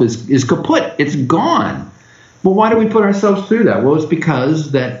myself is kaput. It's gone. Well, why do we put ourselves through that? Well, it's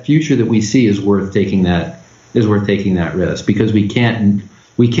because that future that we see is worth taking that risk, because we can't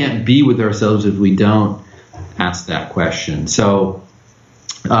be with ourselves if we don't ask that question. So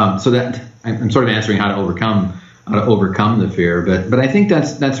that I'm sort of answering how to overcome the fear, but I think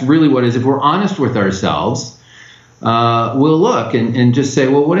that's really what it is. If we're honest with ourselves, we'll look and just say,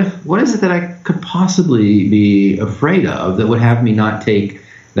 well, what is it that I could possibly be afraid of that would have me not take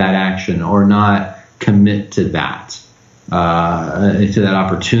that action or not commit to that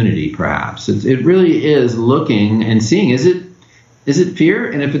opportunity, perhaps. It really is looking and seeing, is it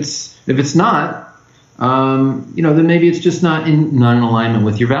fear? And if it's not, then maybe it's just not in alignment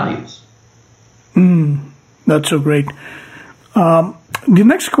with your values. That's so great. The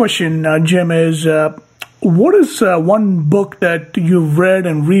next question, Jim, is what is one book that you've read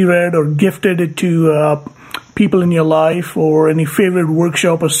and reread or gifted it to people in your life, or any favorite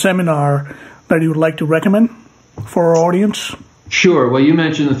workshop or seminar that you would like to recommend for our audience? Sure. Well, you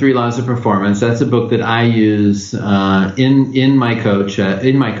mentioned the 3 Laws of Performance. That's a book that I use in my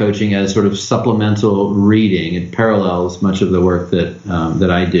coaching as sort of supplemental reading. It parallels much of the work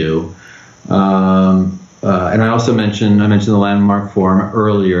that I do. And I also mentioned the Landmark Forum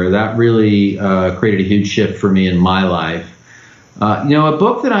earlier. That really created a huge shift for me in my life. A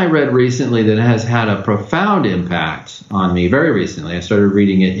book that I read recently that has had a profound impact on me very recently. I started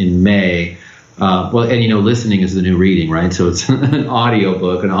reading it in May. Listening is the new reading, right? So it's an audio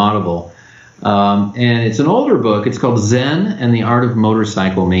book, an Audible. And it's an older book. It's called Zen and the Art of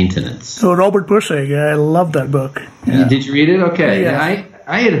Motorcycle Maintenance. Oh, Robert Pirsig. I love that book. Yeah. Did you read it? Okay. Yeah.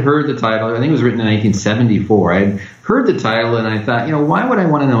 I had heard the title. I think it was written in 1974. I had heard the title and I thought, why would I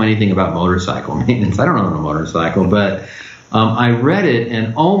want to know anything about motorcycle maintenance? I don't own a motorcycle, but I read it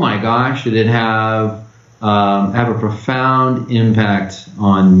and oh my gosh, did it have have a profound impact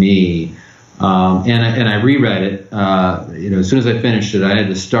on me. And I reread it. As soon as I finished it, I had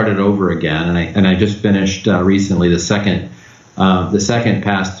to start it over again. And I just finished recently the second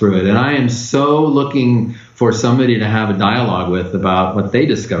pass through it. And I am so looking for somebody to have a dialogue with about what they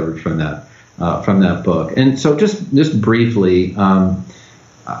discovered from that book. And so just briefly, I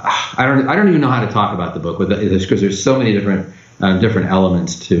don't even know how to talk about the book with this because there's so many different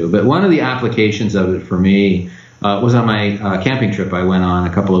elements too. But one of the applications of it for me was on my camping trip I went on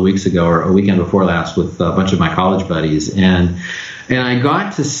a couple of weeks ago, or a weekend before last, with a bunch of my college buddies, and I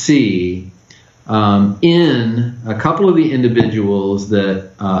got to see in a couple of the individuals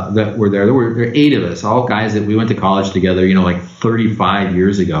that were there. There were 8 of us, all guys that we went to college together, like 35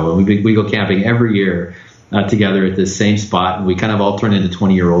 years ago, and we go camping every year together at this same spot, and we kind of all turn into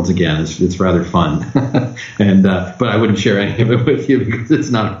 20-year-olds again. It's rather fun, and but I wouldn't share any of it with you because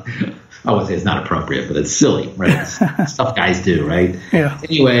it's not. I would say it's not appropriate, but it's silly, right? It's stuff guys do, right? Yeah.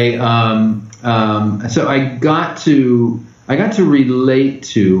 Anyway, so I got to relate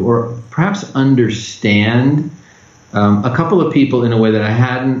to, or perhaps understand, a couple of people in a way that I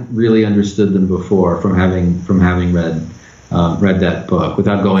hadn't really understood them before from having read that book,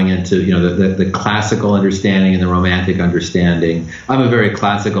 without going into the classical understanding and the romantic understanding. I'm a very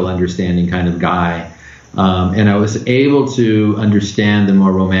classical understanding kind of guy, and I was able to understand the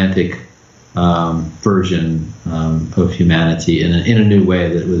more romantic version of humanity in a new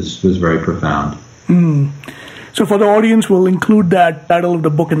way that was very profound. So for the audience, we'll include that title of the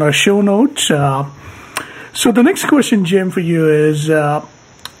book in our show notes. So the next question, Jim, for you is,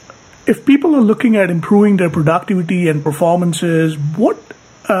 if people are looking at improving their productivity and performances, what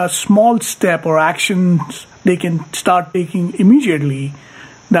small step or actions they can start taking immediately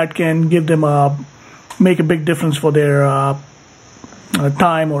that can give them make a big difference for their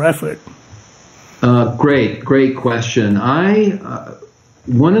time or effort? Great question.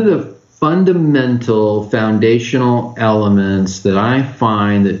 One of the fundamental foundational elements that I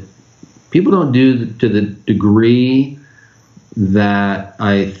find that people don't do to the degree that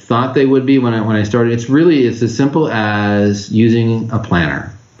I thought they would be when I started, it's as simple as using a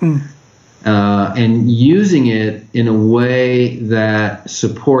planner. And using it in a way that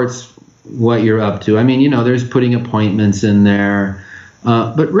supports what you're up to. I mean, there's putting appointments in there,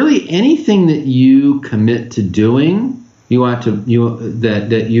 but really anything that you commit to doing,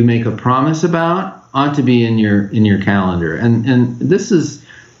 that you make a promise about, ought to be in your calendar. And this is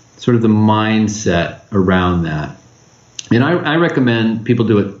sort of the mindset around that. And I recommend people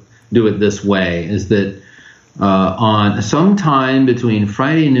do it this way: is that on sometime between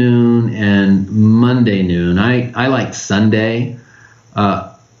Friday noon and Monday noon, I like Sunday,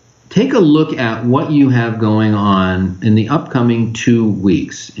 take a look at what you have going on in the upcoming 2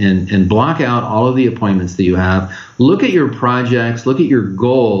 weeks and block out all of the appointments that you have. Look at your projects, look at your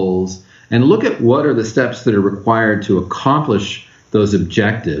goals, and look at what are the steps that are required to accomplish those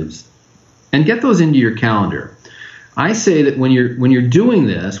objectives, and get those into your calendar. I say that when you're doing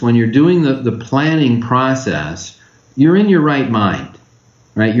this, when you're doing the planning process, you're in your right mind,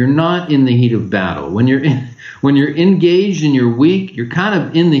 right? You're not in the heat of battle. When you're engaged in your week, you're kind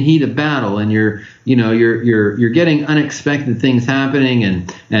of in the heat of battle, and you're getting unexpected things happening,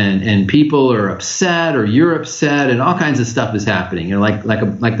 and people are upset, or you're upset, and all kinds of stuff is happening. Like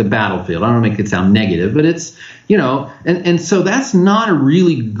the battlefield. I don't want to make it sound negative, but it's and so that's not a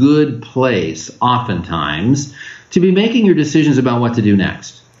really good place oftentimes to be making your decisions about what to do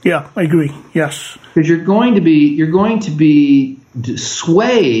next. Yeah, I agree. Yes, because you're going to be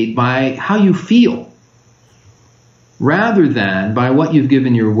swayed by how you feel, rather than by what you've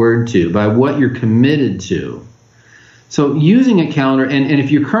given your word to, by what you're committed to. So using a calendar, and if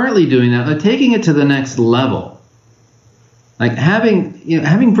you're currently doing that, taking it to the next level, like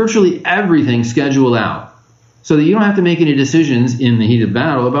having virtually everything scheduled out, so that you don't have to make any decisions in the heat of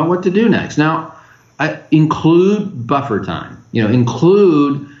battle about what to do next. Now, include buffer time.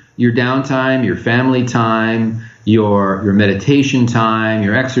 Include your downtime, your family time, your meditation time,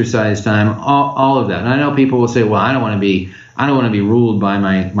 your exercise time, all of that. And I know people will say, "Well, I don't want to be ruled by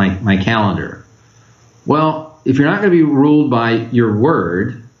my calendar." Well, if you're not going to be ruled by your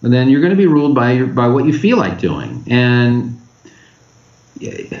word, then you're going to be ruled by what you feel like doing. And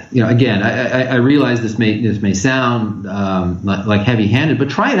again, I realize this may sound like heavy-handed, but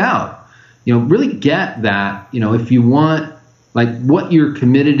try it out. Really get that. If you want, like, what you're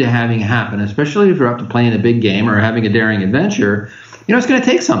committed to having happen, especially if you're up to playing a big game or having a daring adventure, it's going to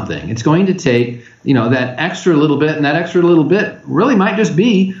take something. It's going to take, that extra little bit, and that extra little bit really might just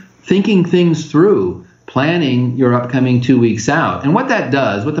be thinking things through, planning your upcoming 2 weeks out. And what that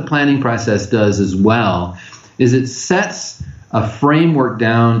does, what the planning process does as well, is it sets a framework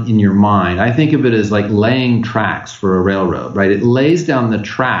down in your mind. I think of it as like laying tracks for a railroad, right? It lays down the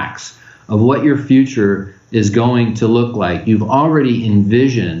tracks of what your future is going to look like. You've already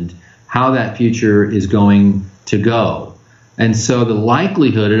envisioned how that future is going to go. And so the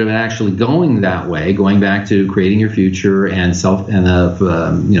likelihood of it actually going that way, going back to creating your future and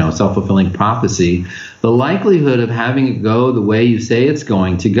self-fulfilling prophecy, the likelihood of having it go the way you say it's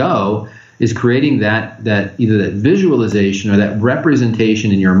going to go is creating that either that visualization or that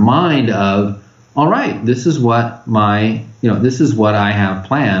representation in your mind of, all right, this is what this is what I have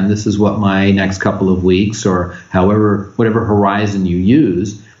planned. This is what my next couple of weeks or whatever horizon you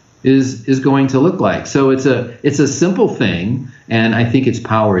use is going to look like. So it's a simple thing, and I think its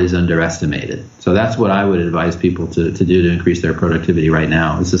power is underestimated. So that's what I would advise people to do to increase their productivity right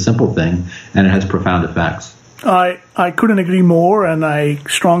now. It's a simple thing, and it has profound effects. I couldn't agree more, and I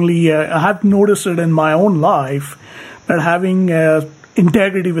strongly I have noticed it in my own life that having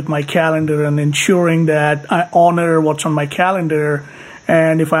integrity with my calendar and ensuring that I honor what's on my calendar,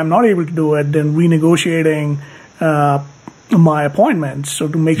 and if I'm not able to do it, then renegotiating my appointments so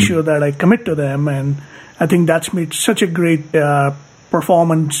to make sure that I commit to them. And I think that's made such a great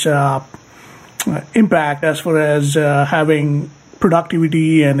performance impact as far as having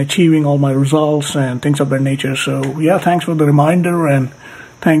productivity and achieving all my results and things of that nature. So yeah, thanks for the reminder and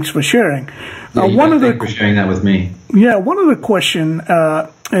thanks for sharing. Thanks for sharing that with me. Yeah, one other question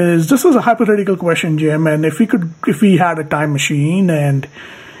is, this is a hypothetical question, Jim, and if we had a time machine and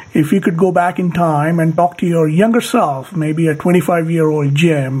if you could go back in time and talk to your younger self, maybe a 25-year-old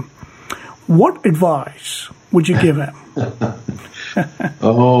Jim, what advice would you give him?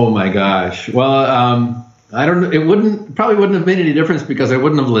 Oh my gosh. Well, I don't know. It probably wouldn't have made any difference because I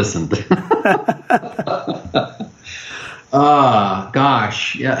wouldn't have listened.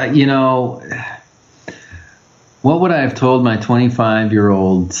 Gosh. What would I have told my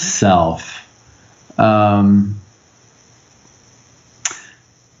 25-year-old self?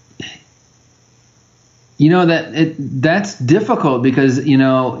 That's difficult because,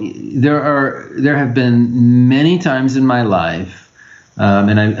 there have been many times in my life,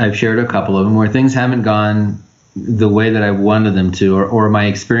 and I've shared a couple of them, where things haven't gone the way that I wanted them to, or my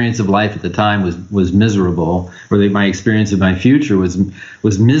experience of life at the time was miserable, or my experience of my future was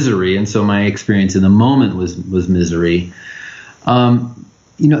misery, and so my experience in the moment was misery.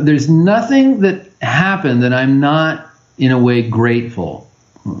 There's nothing that happened that I'm not, in a way, grateful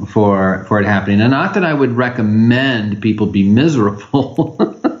for it happening. And not that I would recommend people be miserable,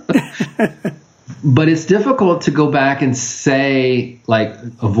 but it's difficult to go back and say, like,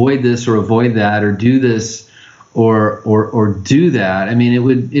 avoid this or avoid that or do this or do that. I mean, it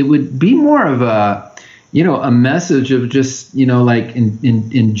would be more of a message of just,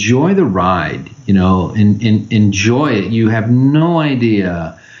 enjoy the ride, enjoy it. You have no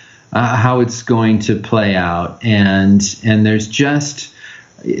idea how it's going to play out. And there's just,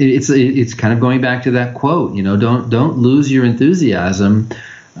 it's kind of going back to that quote, don't lose your enthusiasm,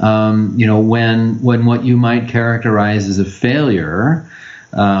 when what you might characterize as a failure.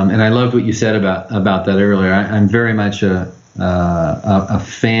 And I loved what you said about that earlier. I'm very much a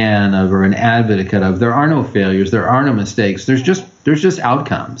fan of, or an advocate of, there are no failures, there are no mistakes. There's just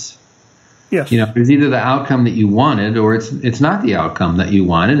outcomes. Yes. There's either the outcome that you wanted, or it's not the outcome that you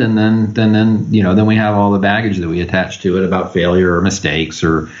wanted, and then we have all the baggage that we attach to it about failure or mistakes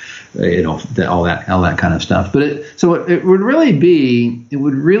or all that kind of stuff. But it would really be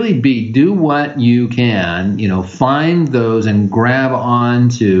do what you can, find those and grab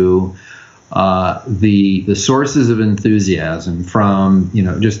onto the sources of enthusiasm from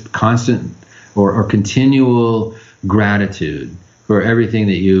just constant or continual gratitude for everything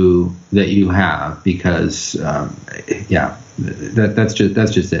that you have, because that's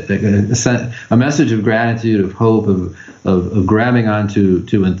just it. A message of gratitude, of hope, of grabbing onto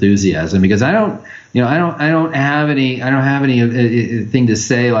enthusiasm, because I don't have any thing to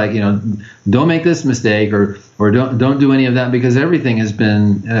say like, don't make this mistake or don't do any of that, because everything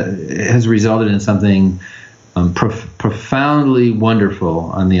has resulted in something profoundly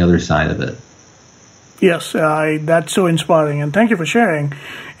wonderful on the other side of it. Yes, that's so inspiring, and thank you for sharing.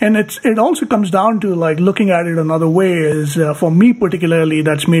 And it also comes down to, like, looking at it another way is, for me particularly,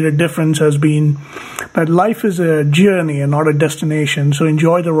 that's made a difference has been that life is a journey and not a destination. So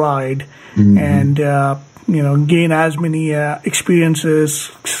enjoy the ride, and gain as many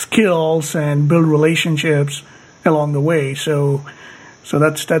experiences, skills, and build relationships along the way. So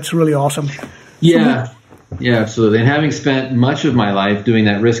that's really awesome. Yeah. Yeah, absolutely. And having spent much of my life doing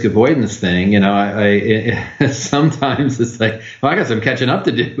that risk avoidance thing, sometimes it's like, well, I got some catching up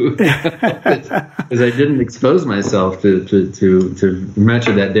to do because I didn't expose myself to much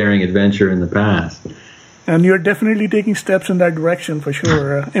of that daring adventure in the past. And you're definitely taking steps in that direction for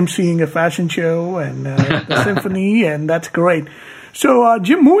sure. emceeing a fashion show and the symphony, and that's great. So,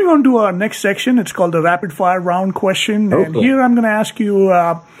 Jim, moving on to our next section, it's called the rapid fire round question. Oh, and cool. here I'm going to ask you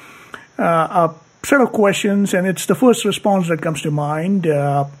a set of questions, and it's the first response that comes to mind.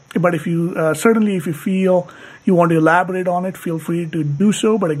 But if you certainly, if you feel you want to elaborate on it, feel free to do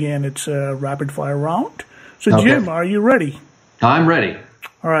so. But again, it's a rapid fire round. So, okay. Jim, are you ready? I'm ready.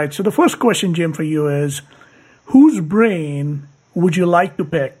 All right. So the first question, Jim, for you is, whose brain would you like to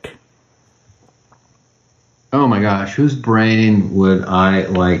pick? Oh my gosh, whose brain would I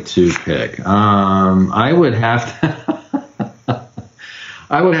like to pick? I would have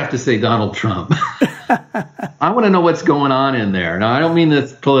to say Donald Trump. I want to know what's going on in there. Now, I don't mean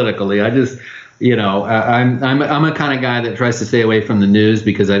this politically. I just, I'm a kind of guy that tries to stay away from the news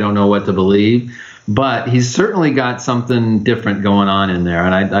because I don't know what to believe. But he's certainly got something different going on in there,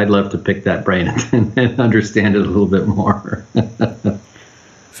 and I'd love to pick that brain and understand it a little bit more.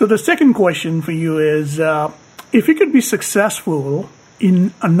 So the second question for you is, if you could be successful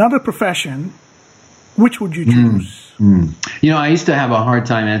in another profession, which would you choose? I used to have a hard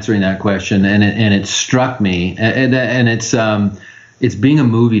time answering that question, and it struck me, and it's being a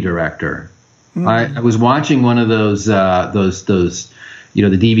movie director. I was watching one of those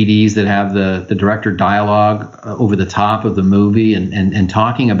the DVDs that have the director dialogue over the top of the movie and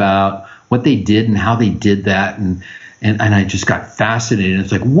talking about what they did and how they did that. And I just got fascinated.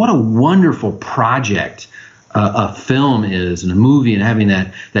 It's like, what a wonderful project a film is, and a movie, and having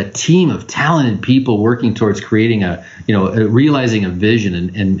that team of talented people working towards creating realizing a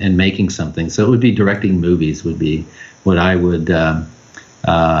vision and making something. So it would be directing movies would be what I would, what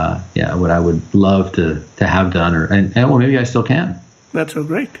I would love to have done, and maybe I still can. That's so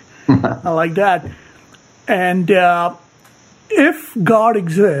great. I like that. And if God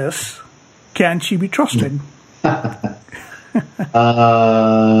exists, can she be trusted?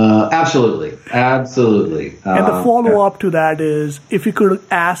 Absolutely. And the follow-up to that is, if you could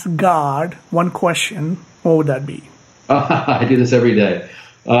ask God one question, what would that be? I do this every day,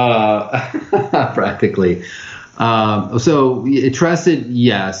 practically. So trusted,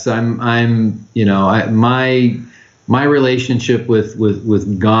 yes. My relationship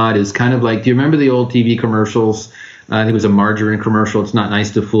with God is kind of like, do you remember the old TV commercials? I think it was a margarine commercial. It's not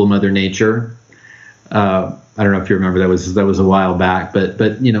nice to fool Mother Nature. I don't know if you remember, that was a while back, but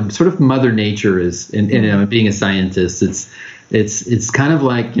sort of Mother Nature is, and being a scientist, it's kind of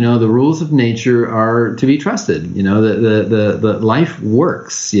like, the rules of nature are to be trusted. The life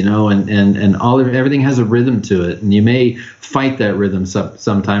works, and everything has a rhythm to it, and you may fight that rhythm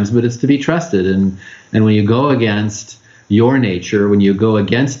sometimes, but it's to be trusted. And when you go against your nature, when you go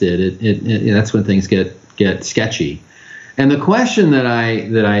against it, that's when things get sketchy. And the question that I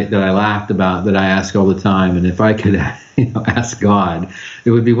laughed about, that I ask all the time, and if I could ask God,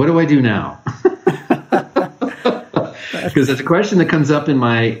 it would be, what do I do now? Because it's a question that comes up in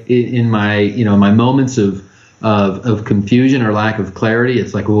my moments of confusion or lack of clarity.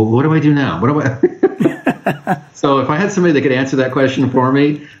 It's like, well, what do I do now? So if I had somebody that could answer that question for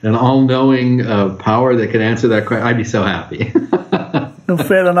me, an all-knowing power that could answer that question, I'd be so happy. No,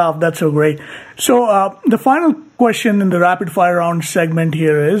 fair enough. That's so great. So the final question in the rapid fire round segment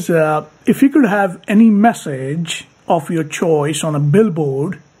here is, if you could have any message of your choice on a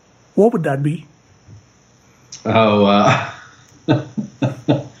billboard, what would that be?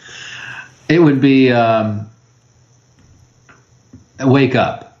 It would be wake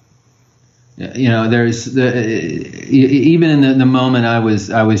up. There's even in the moment I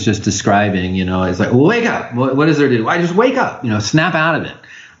was just describing, it's like, well, wake up. What is there to do? I just wake up, snap out of it.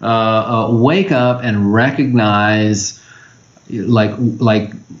 Wake up and recognize like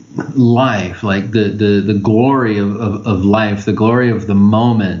life, like the glory of life, the glory of the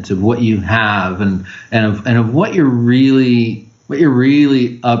moment, of what you have, and of what you're really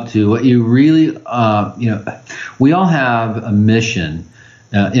up to, what you really we all have a mission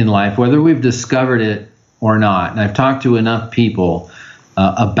in life, whether we've discovered it or not. And I've talked to enough people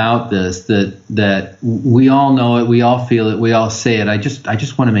about this that we all know it, we all feel it, we all say it. I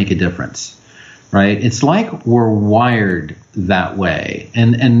just want to make a difference, right? It's like we're wired that way.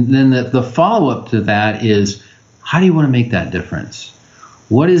 And then the follow-up to that is, how do you want to make that difference?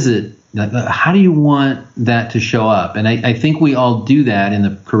 What is it? How do you want that to show up? And I think we all do that in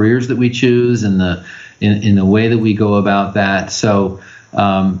the careers that we choose and in the way that we go about that. So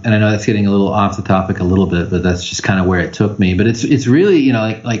And I know that's getting a little off the topic a little bit, but that's just kind of where it took me. But it's really, you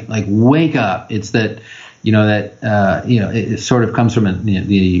know, like wake up. It's that, you know, it sort of comes from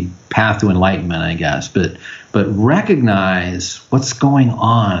the path to enlightenment, I guess. But recognize what's going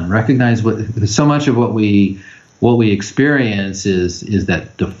on. Recognize so much of what we experience is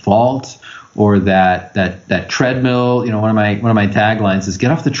that default or that treadmill. You know, one of my taglines is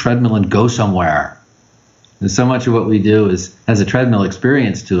get off the treadmill and go somewhere. And so much of what we do has a treadmill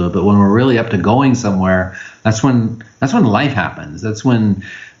experience to it, but when we're really up to going somewhere, that's when life happens. That's when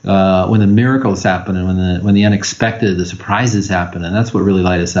the miracles happen, and when the unexpected, the surprises happen, and that's what really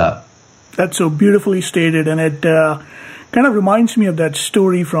light us up. That's so beautifully stated, and it kind of reminds me of that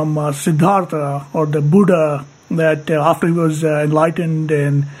story from Siddhartha, or the Buddha, that after he was enlightened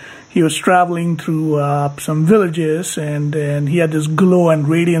and he was traveling through some villages, and he had this glow and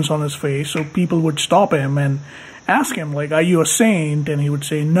radiance on his face. So people would stop him and ask him, like, "Are you a saint?" And he would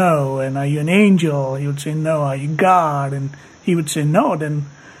say, "No." And "Are you an angel?" He would say, "No." "Are you God?" And he would say, "No." Then,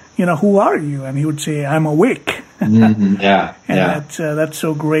 you know, "Who are you?" And he would say, "I'm awake." Mm-hmm. Yeah. And that's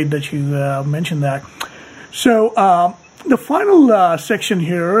so great that you mentioned that. So the final section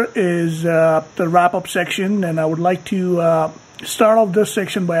here is the wrap-up section, and I would like to start off this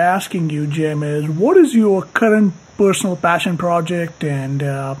section by asking you, Jim, is what is your current personal passion project, and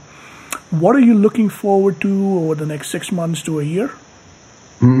what are you looking forward to over the next 6 months to a year?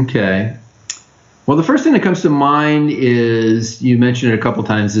 Okay. Well, the first thing that comes to mind is, you mentioned it a couple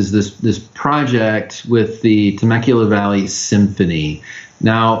times, is this project with the Temecula Valley Symphony.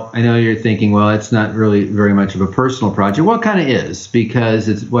 Now, I know you're thinking, well, it's not really very much of a personal project. Well, it kind of is, because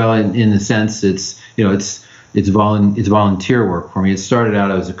it's, well, in a sense, it's, you know, it's volunteer work for me. It started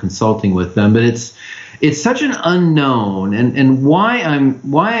out as a consulting with them, but it's such an unknown, and why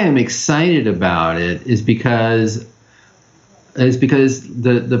I'm excited about it is because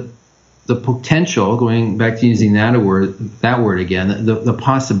the potential, going back to using that word again, the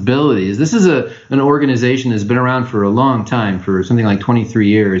possibilities. This is an organization that's been around for a long time, for something like 23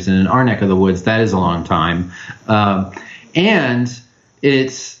 years, and in our neck of the woods, that is a long time, and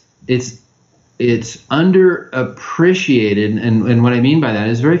it's underappreciated, and what I mean by that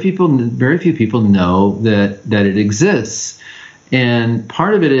is very few people know that it exists. And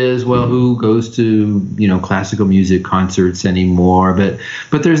part of it is, well, who goes to, you know, classical music concerts anymore?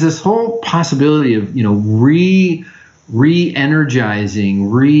 But there's this whole possibility of, you know,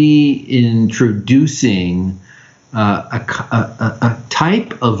 re-energizing, reintroducing a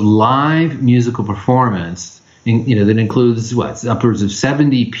type of live musical performance, you know, that includes upwards of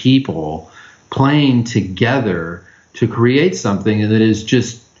 70 people playing together to create something that is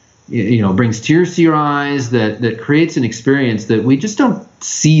just, you know, brings tears to your eyes, that creates an experience that we just don't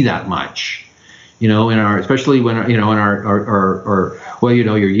see that much, you know, especially when, you know, in our well, you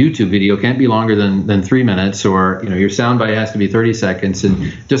know, your YouTube video can't be longer than 3 minutes, or, you know, your soundbite has to be 30 seconds,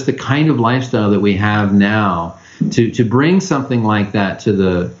 and just the kind of lifestyle that we have now to bring something like that to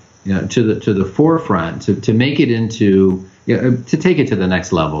the, you know, to the forefront, to make it into, you know, to take it to the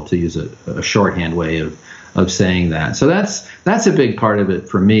next level, to use a shorthand way of saying that. So that's a big part of it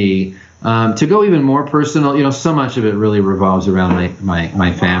for me. To go even more personal, you know, so much of it really revolves around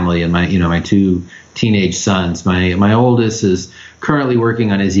my family and my two teenage sons. My oldest is currently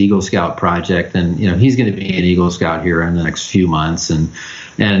working on his Eagle Scout project, and, you know, he's going to be an Eagle Scout here in the next few months, and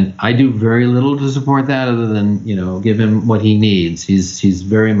I do very little to support that, other than, you know, give him what he needs.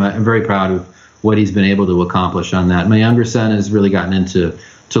 I'm very proud of what he's been able to accomplish on that. My younger son has really gotten into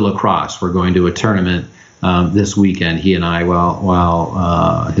lacrosse. We're going to a tournament this weekend, he and I,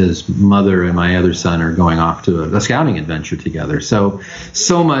 while his mother and my other son are going off to a scouting adventure together. So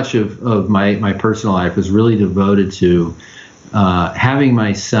much of my personal life was really devoted to having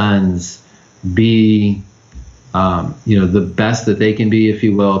my sons be, you know, the best that they can be, if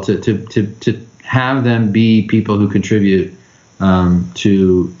you will, to have them be people who contribute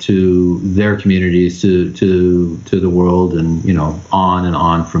to their communities, to the world, and, you know,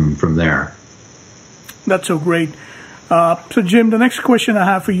 on from there. That's so great. So, Jim, the next question I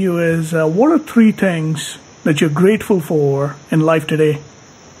have for you is, what are 3 things that you're grateful for in life today?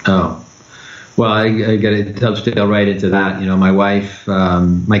 Oh, well, I got to dovetail right into that. You know, my wife,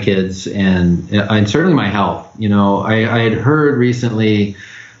 my kids, and certainly my health. You know, I had heard recently,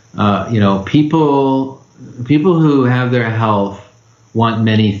 you know, people who have their health want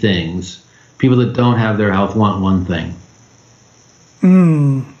many things. People that don't have their health want one thing.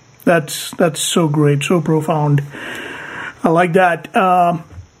 That's so great, so profound. I like that.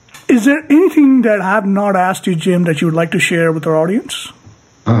 Is there anything that I have not asked you, Jim, that you would like to share with our audience?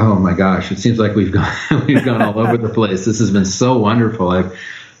 Oh my gosh! It seems like we've gone all over the place. This has been so wonderful.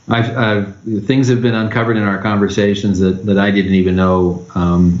 Things have been uncovered in our conversations that I didn't even know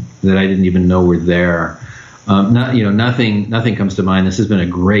were there. Nothing comes to mind. This has been a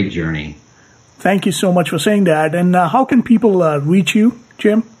great journey. Thank you so much for saying that. And how can people reach you,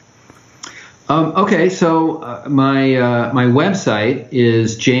 Jim? Okay, so my website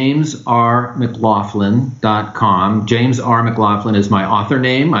is jamesrmclaughlin.com. James R. McLaughlin is my author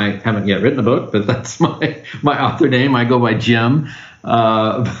name. I haven't yet written a book, but that's my author name. I go by Jim.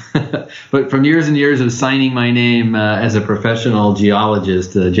 But from years and years of signing my name as a professional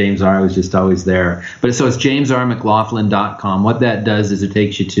geologist, James R. was just always there. But so it's jamesrmclaughlin.com. What that does is it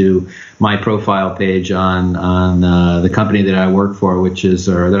takes you to my profile page on the company that I work for,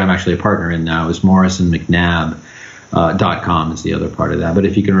 that I'm actually a partner in now, is morrisonmcnab.com is the other part of that. But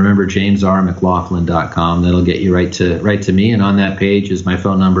if you can remember jamesrmclaughlin.com, that'll get you right to me. And on that page is my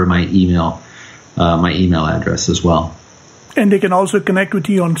phone number, my email address as well. And they can also connect with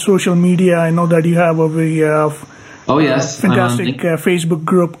you on social media. I know that you have a very fantastic Facebook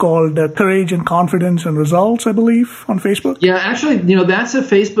group called Courage and Confidence and Results, I believe, on Facebook. Yeah, actually, that's a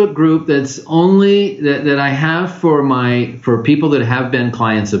Facebook group that's only that I have for people that have been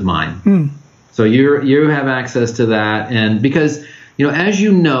clients of mine. So you have access to that, and because as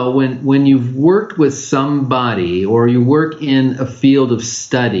you know, when you've worked with somebody or you work in a field of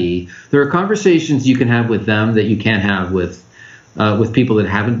study, there are conversations you can have with them that you can't have with people that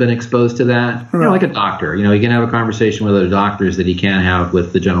haven't been exposed to that. Right. Like a doctor, you can have a conversation with other doctors that you can't have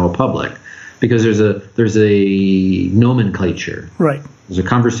with the general public because there's a nomenclature. Right. There's a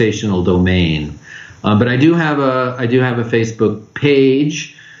conversational domain. But I do have a Facebook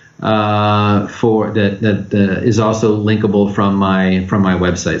page for that is also linkable from my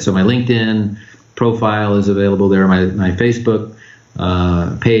website. So my LinkedIn profile is available there. My Facebook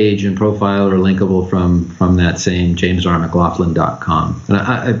page and profile are linkable from that same jamesrmclaughlin.com. And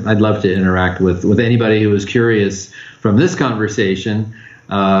I'd love to interact with anybody who is curious from this conversation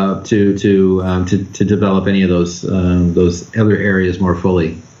to develop any of those other areas more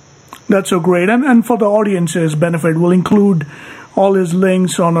fully. That's so great. And for the audience's benefit, we'll include all his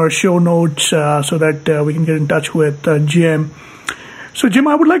links on our show notes so that we can get in touch with Jim. So, Jim,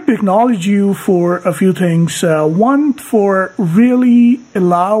 I would like to acknowledge you for a few things. One, for really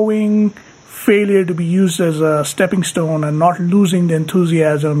allowing failure to be used as a stepping stone and not losing the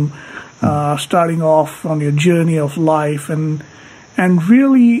enthusiasm starting off on your journey of life, and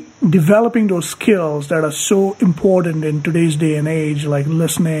really developing those skills that are so important in today's day and age, like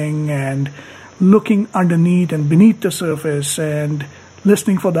listening and looking underneath and beneath the surface and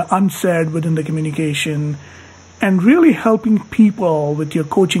listening for the unsaid within the communication, and really helping people with your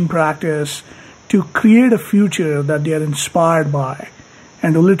coaching practice to create a future that they are inspired by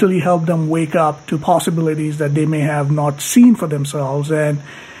and to literally help them wake up to possibilities that they may have not seen for themselves. And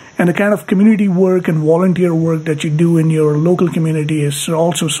the kind of community work and volunteer work that you do in your local community is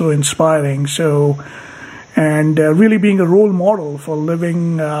also so inspiring. So, and really being a role model for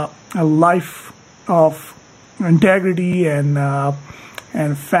living a life of integrity and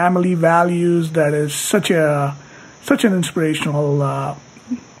family values, that is such an inspirational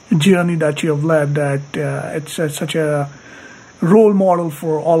journey that you have led, that it's such a role model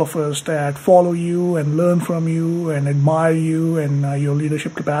for all of us that follow you and learn from you and admire you and your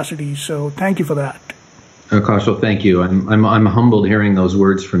leadership capacity. So thank you for that. Akash, well, thank you. I'm humbled hearing those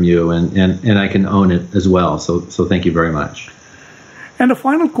words from you, and I can own it as well. So thank you very much. And the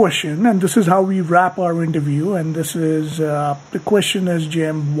final question, and this is how we wrap our interview, and this is the question is,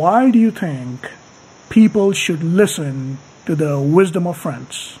 Jim, why do you think people should listen to the wisdom of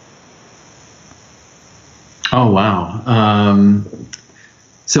friends? Oh, wow.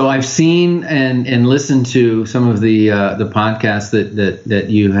 So I've seen and listened to some of the podcasts that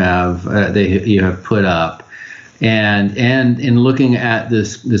you have put up, and in looking at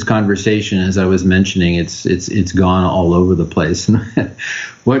this conversation, as I was mentioning, it's gone all over the place.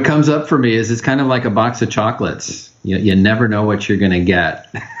 What comes up for me is it's kind of like a box of chocolates. You never know what you're going to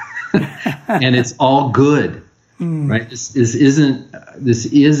get, and it's all good. Right. This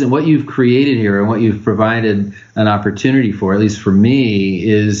isn't what you've created here, and what you've provided an opportunity for, at least for me,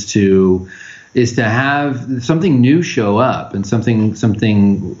 is to have something new show up and something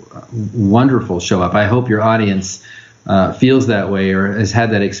wonderful show up. I hope your audience feels that way or has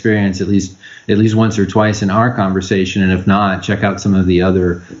had that experience at least once or twice in our conversation, and if not, check out some of the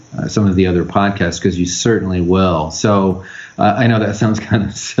other podcasts, because you certainly will. So. I know that sounds kind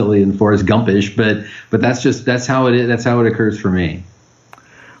of silly and Forrest Gumpish, but that's how it is. That's how it occurs for me.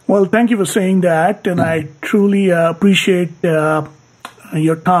 Well, thank you for saying that, and I truly appreciate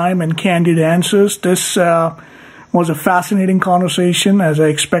your time and candid answers. This was a fascinating conversation, as I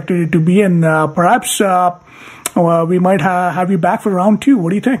expected it to be, and perhaps we might have you back for round 2. What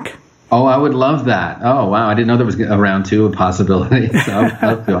do you think? Oh, I would love that. Oh, wow. I didn't know there was a round 2 a possibility. So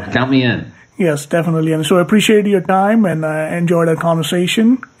count me in. Yes, definitely. And so I appreciate your time and enjoyed our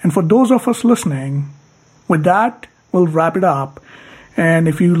conversation. And for those of us listening, with that, we'll wrap it up. And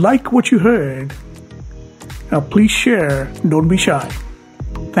if you like what you heard, please share. Don't be shy.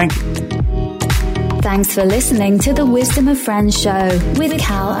 Thank you. Thanks for listening to the Wisdom of Friends show with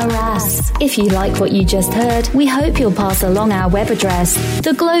Cal Arras. If you like what you just heard, we hope you'll pass along our web address,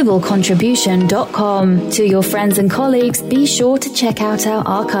 theglobalcontribution.com. To your friends and colleagues, be sure to check out our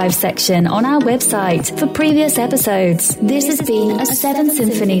archive section on our website for previous episodes. This has been a 7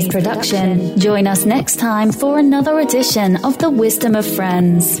 Symphonies production. Join us next time for another edition of the Wisdom of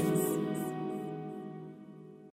Friends.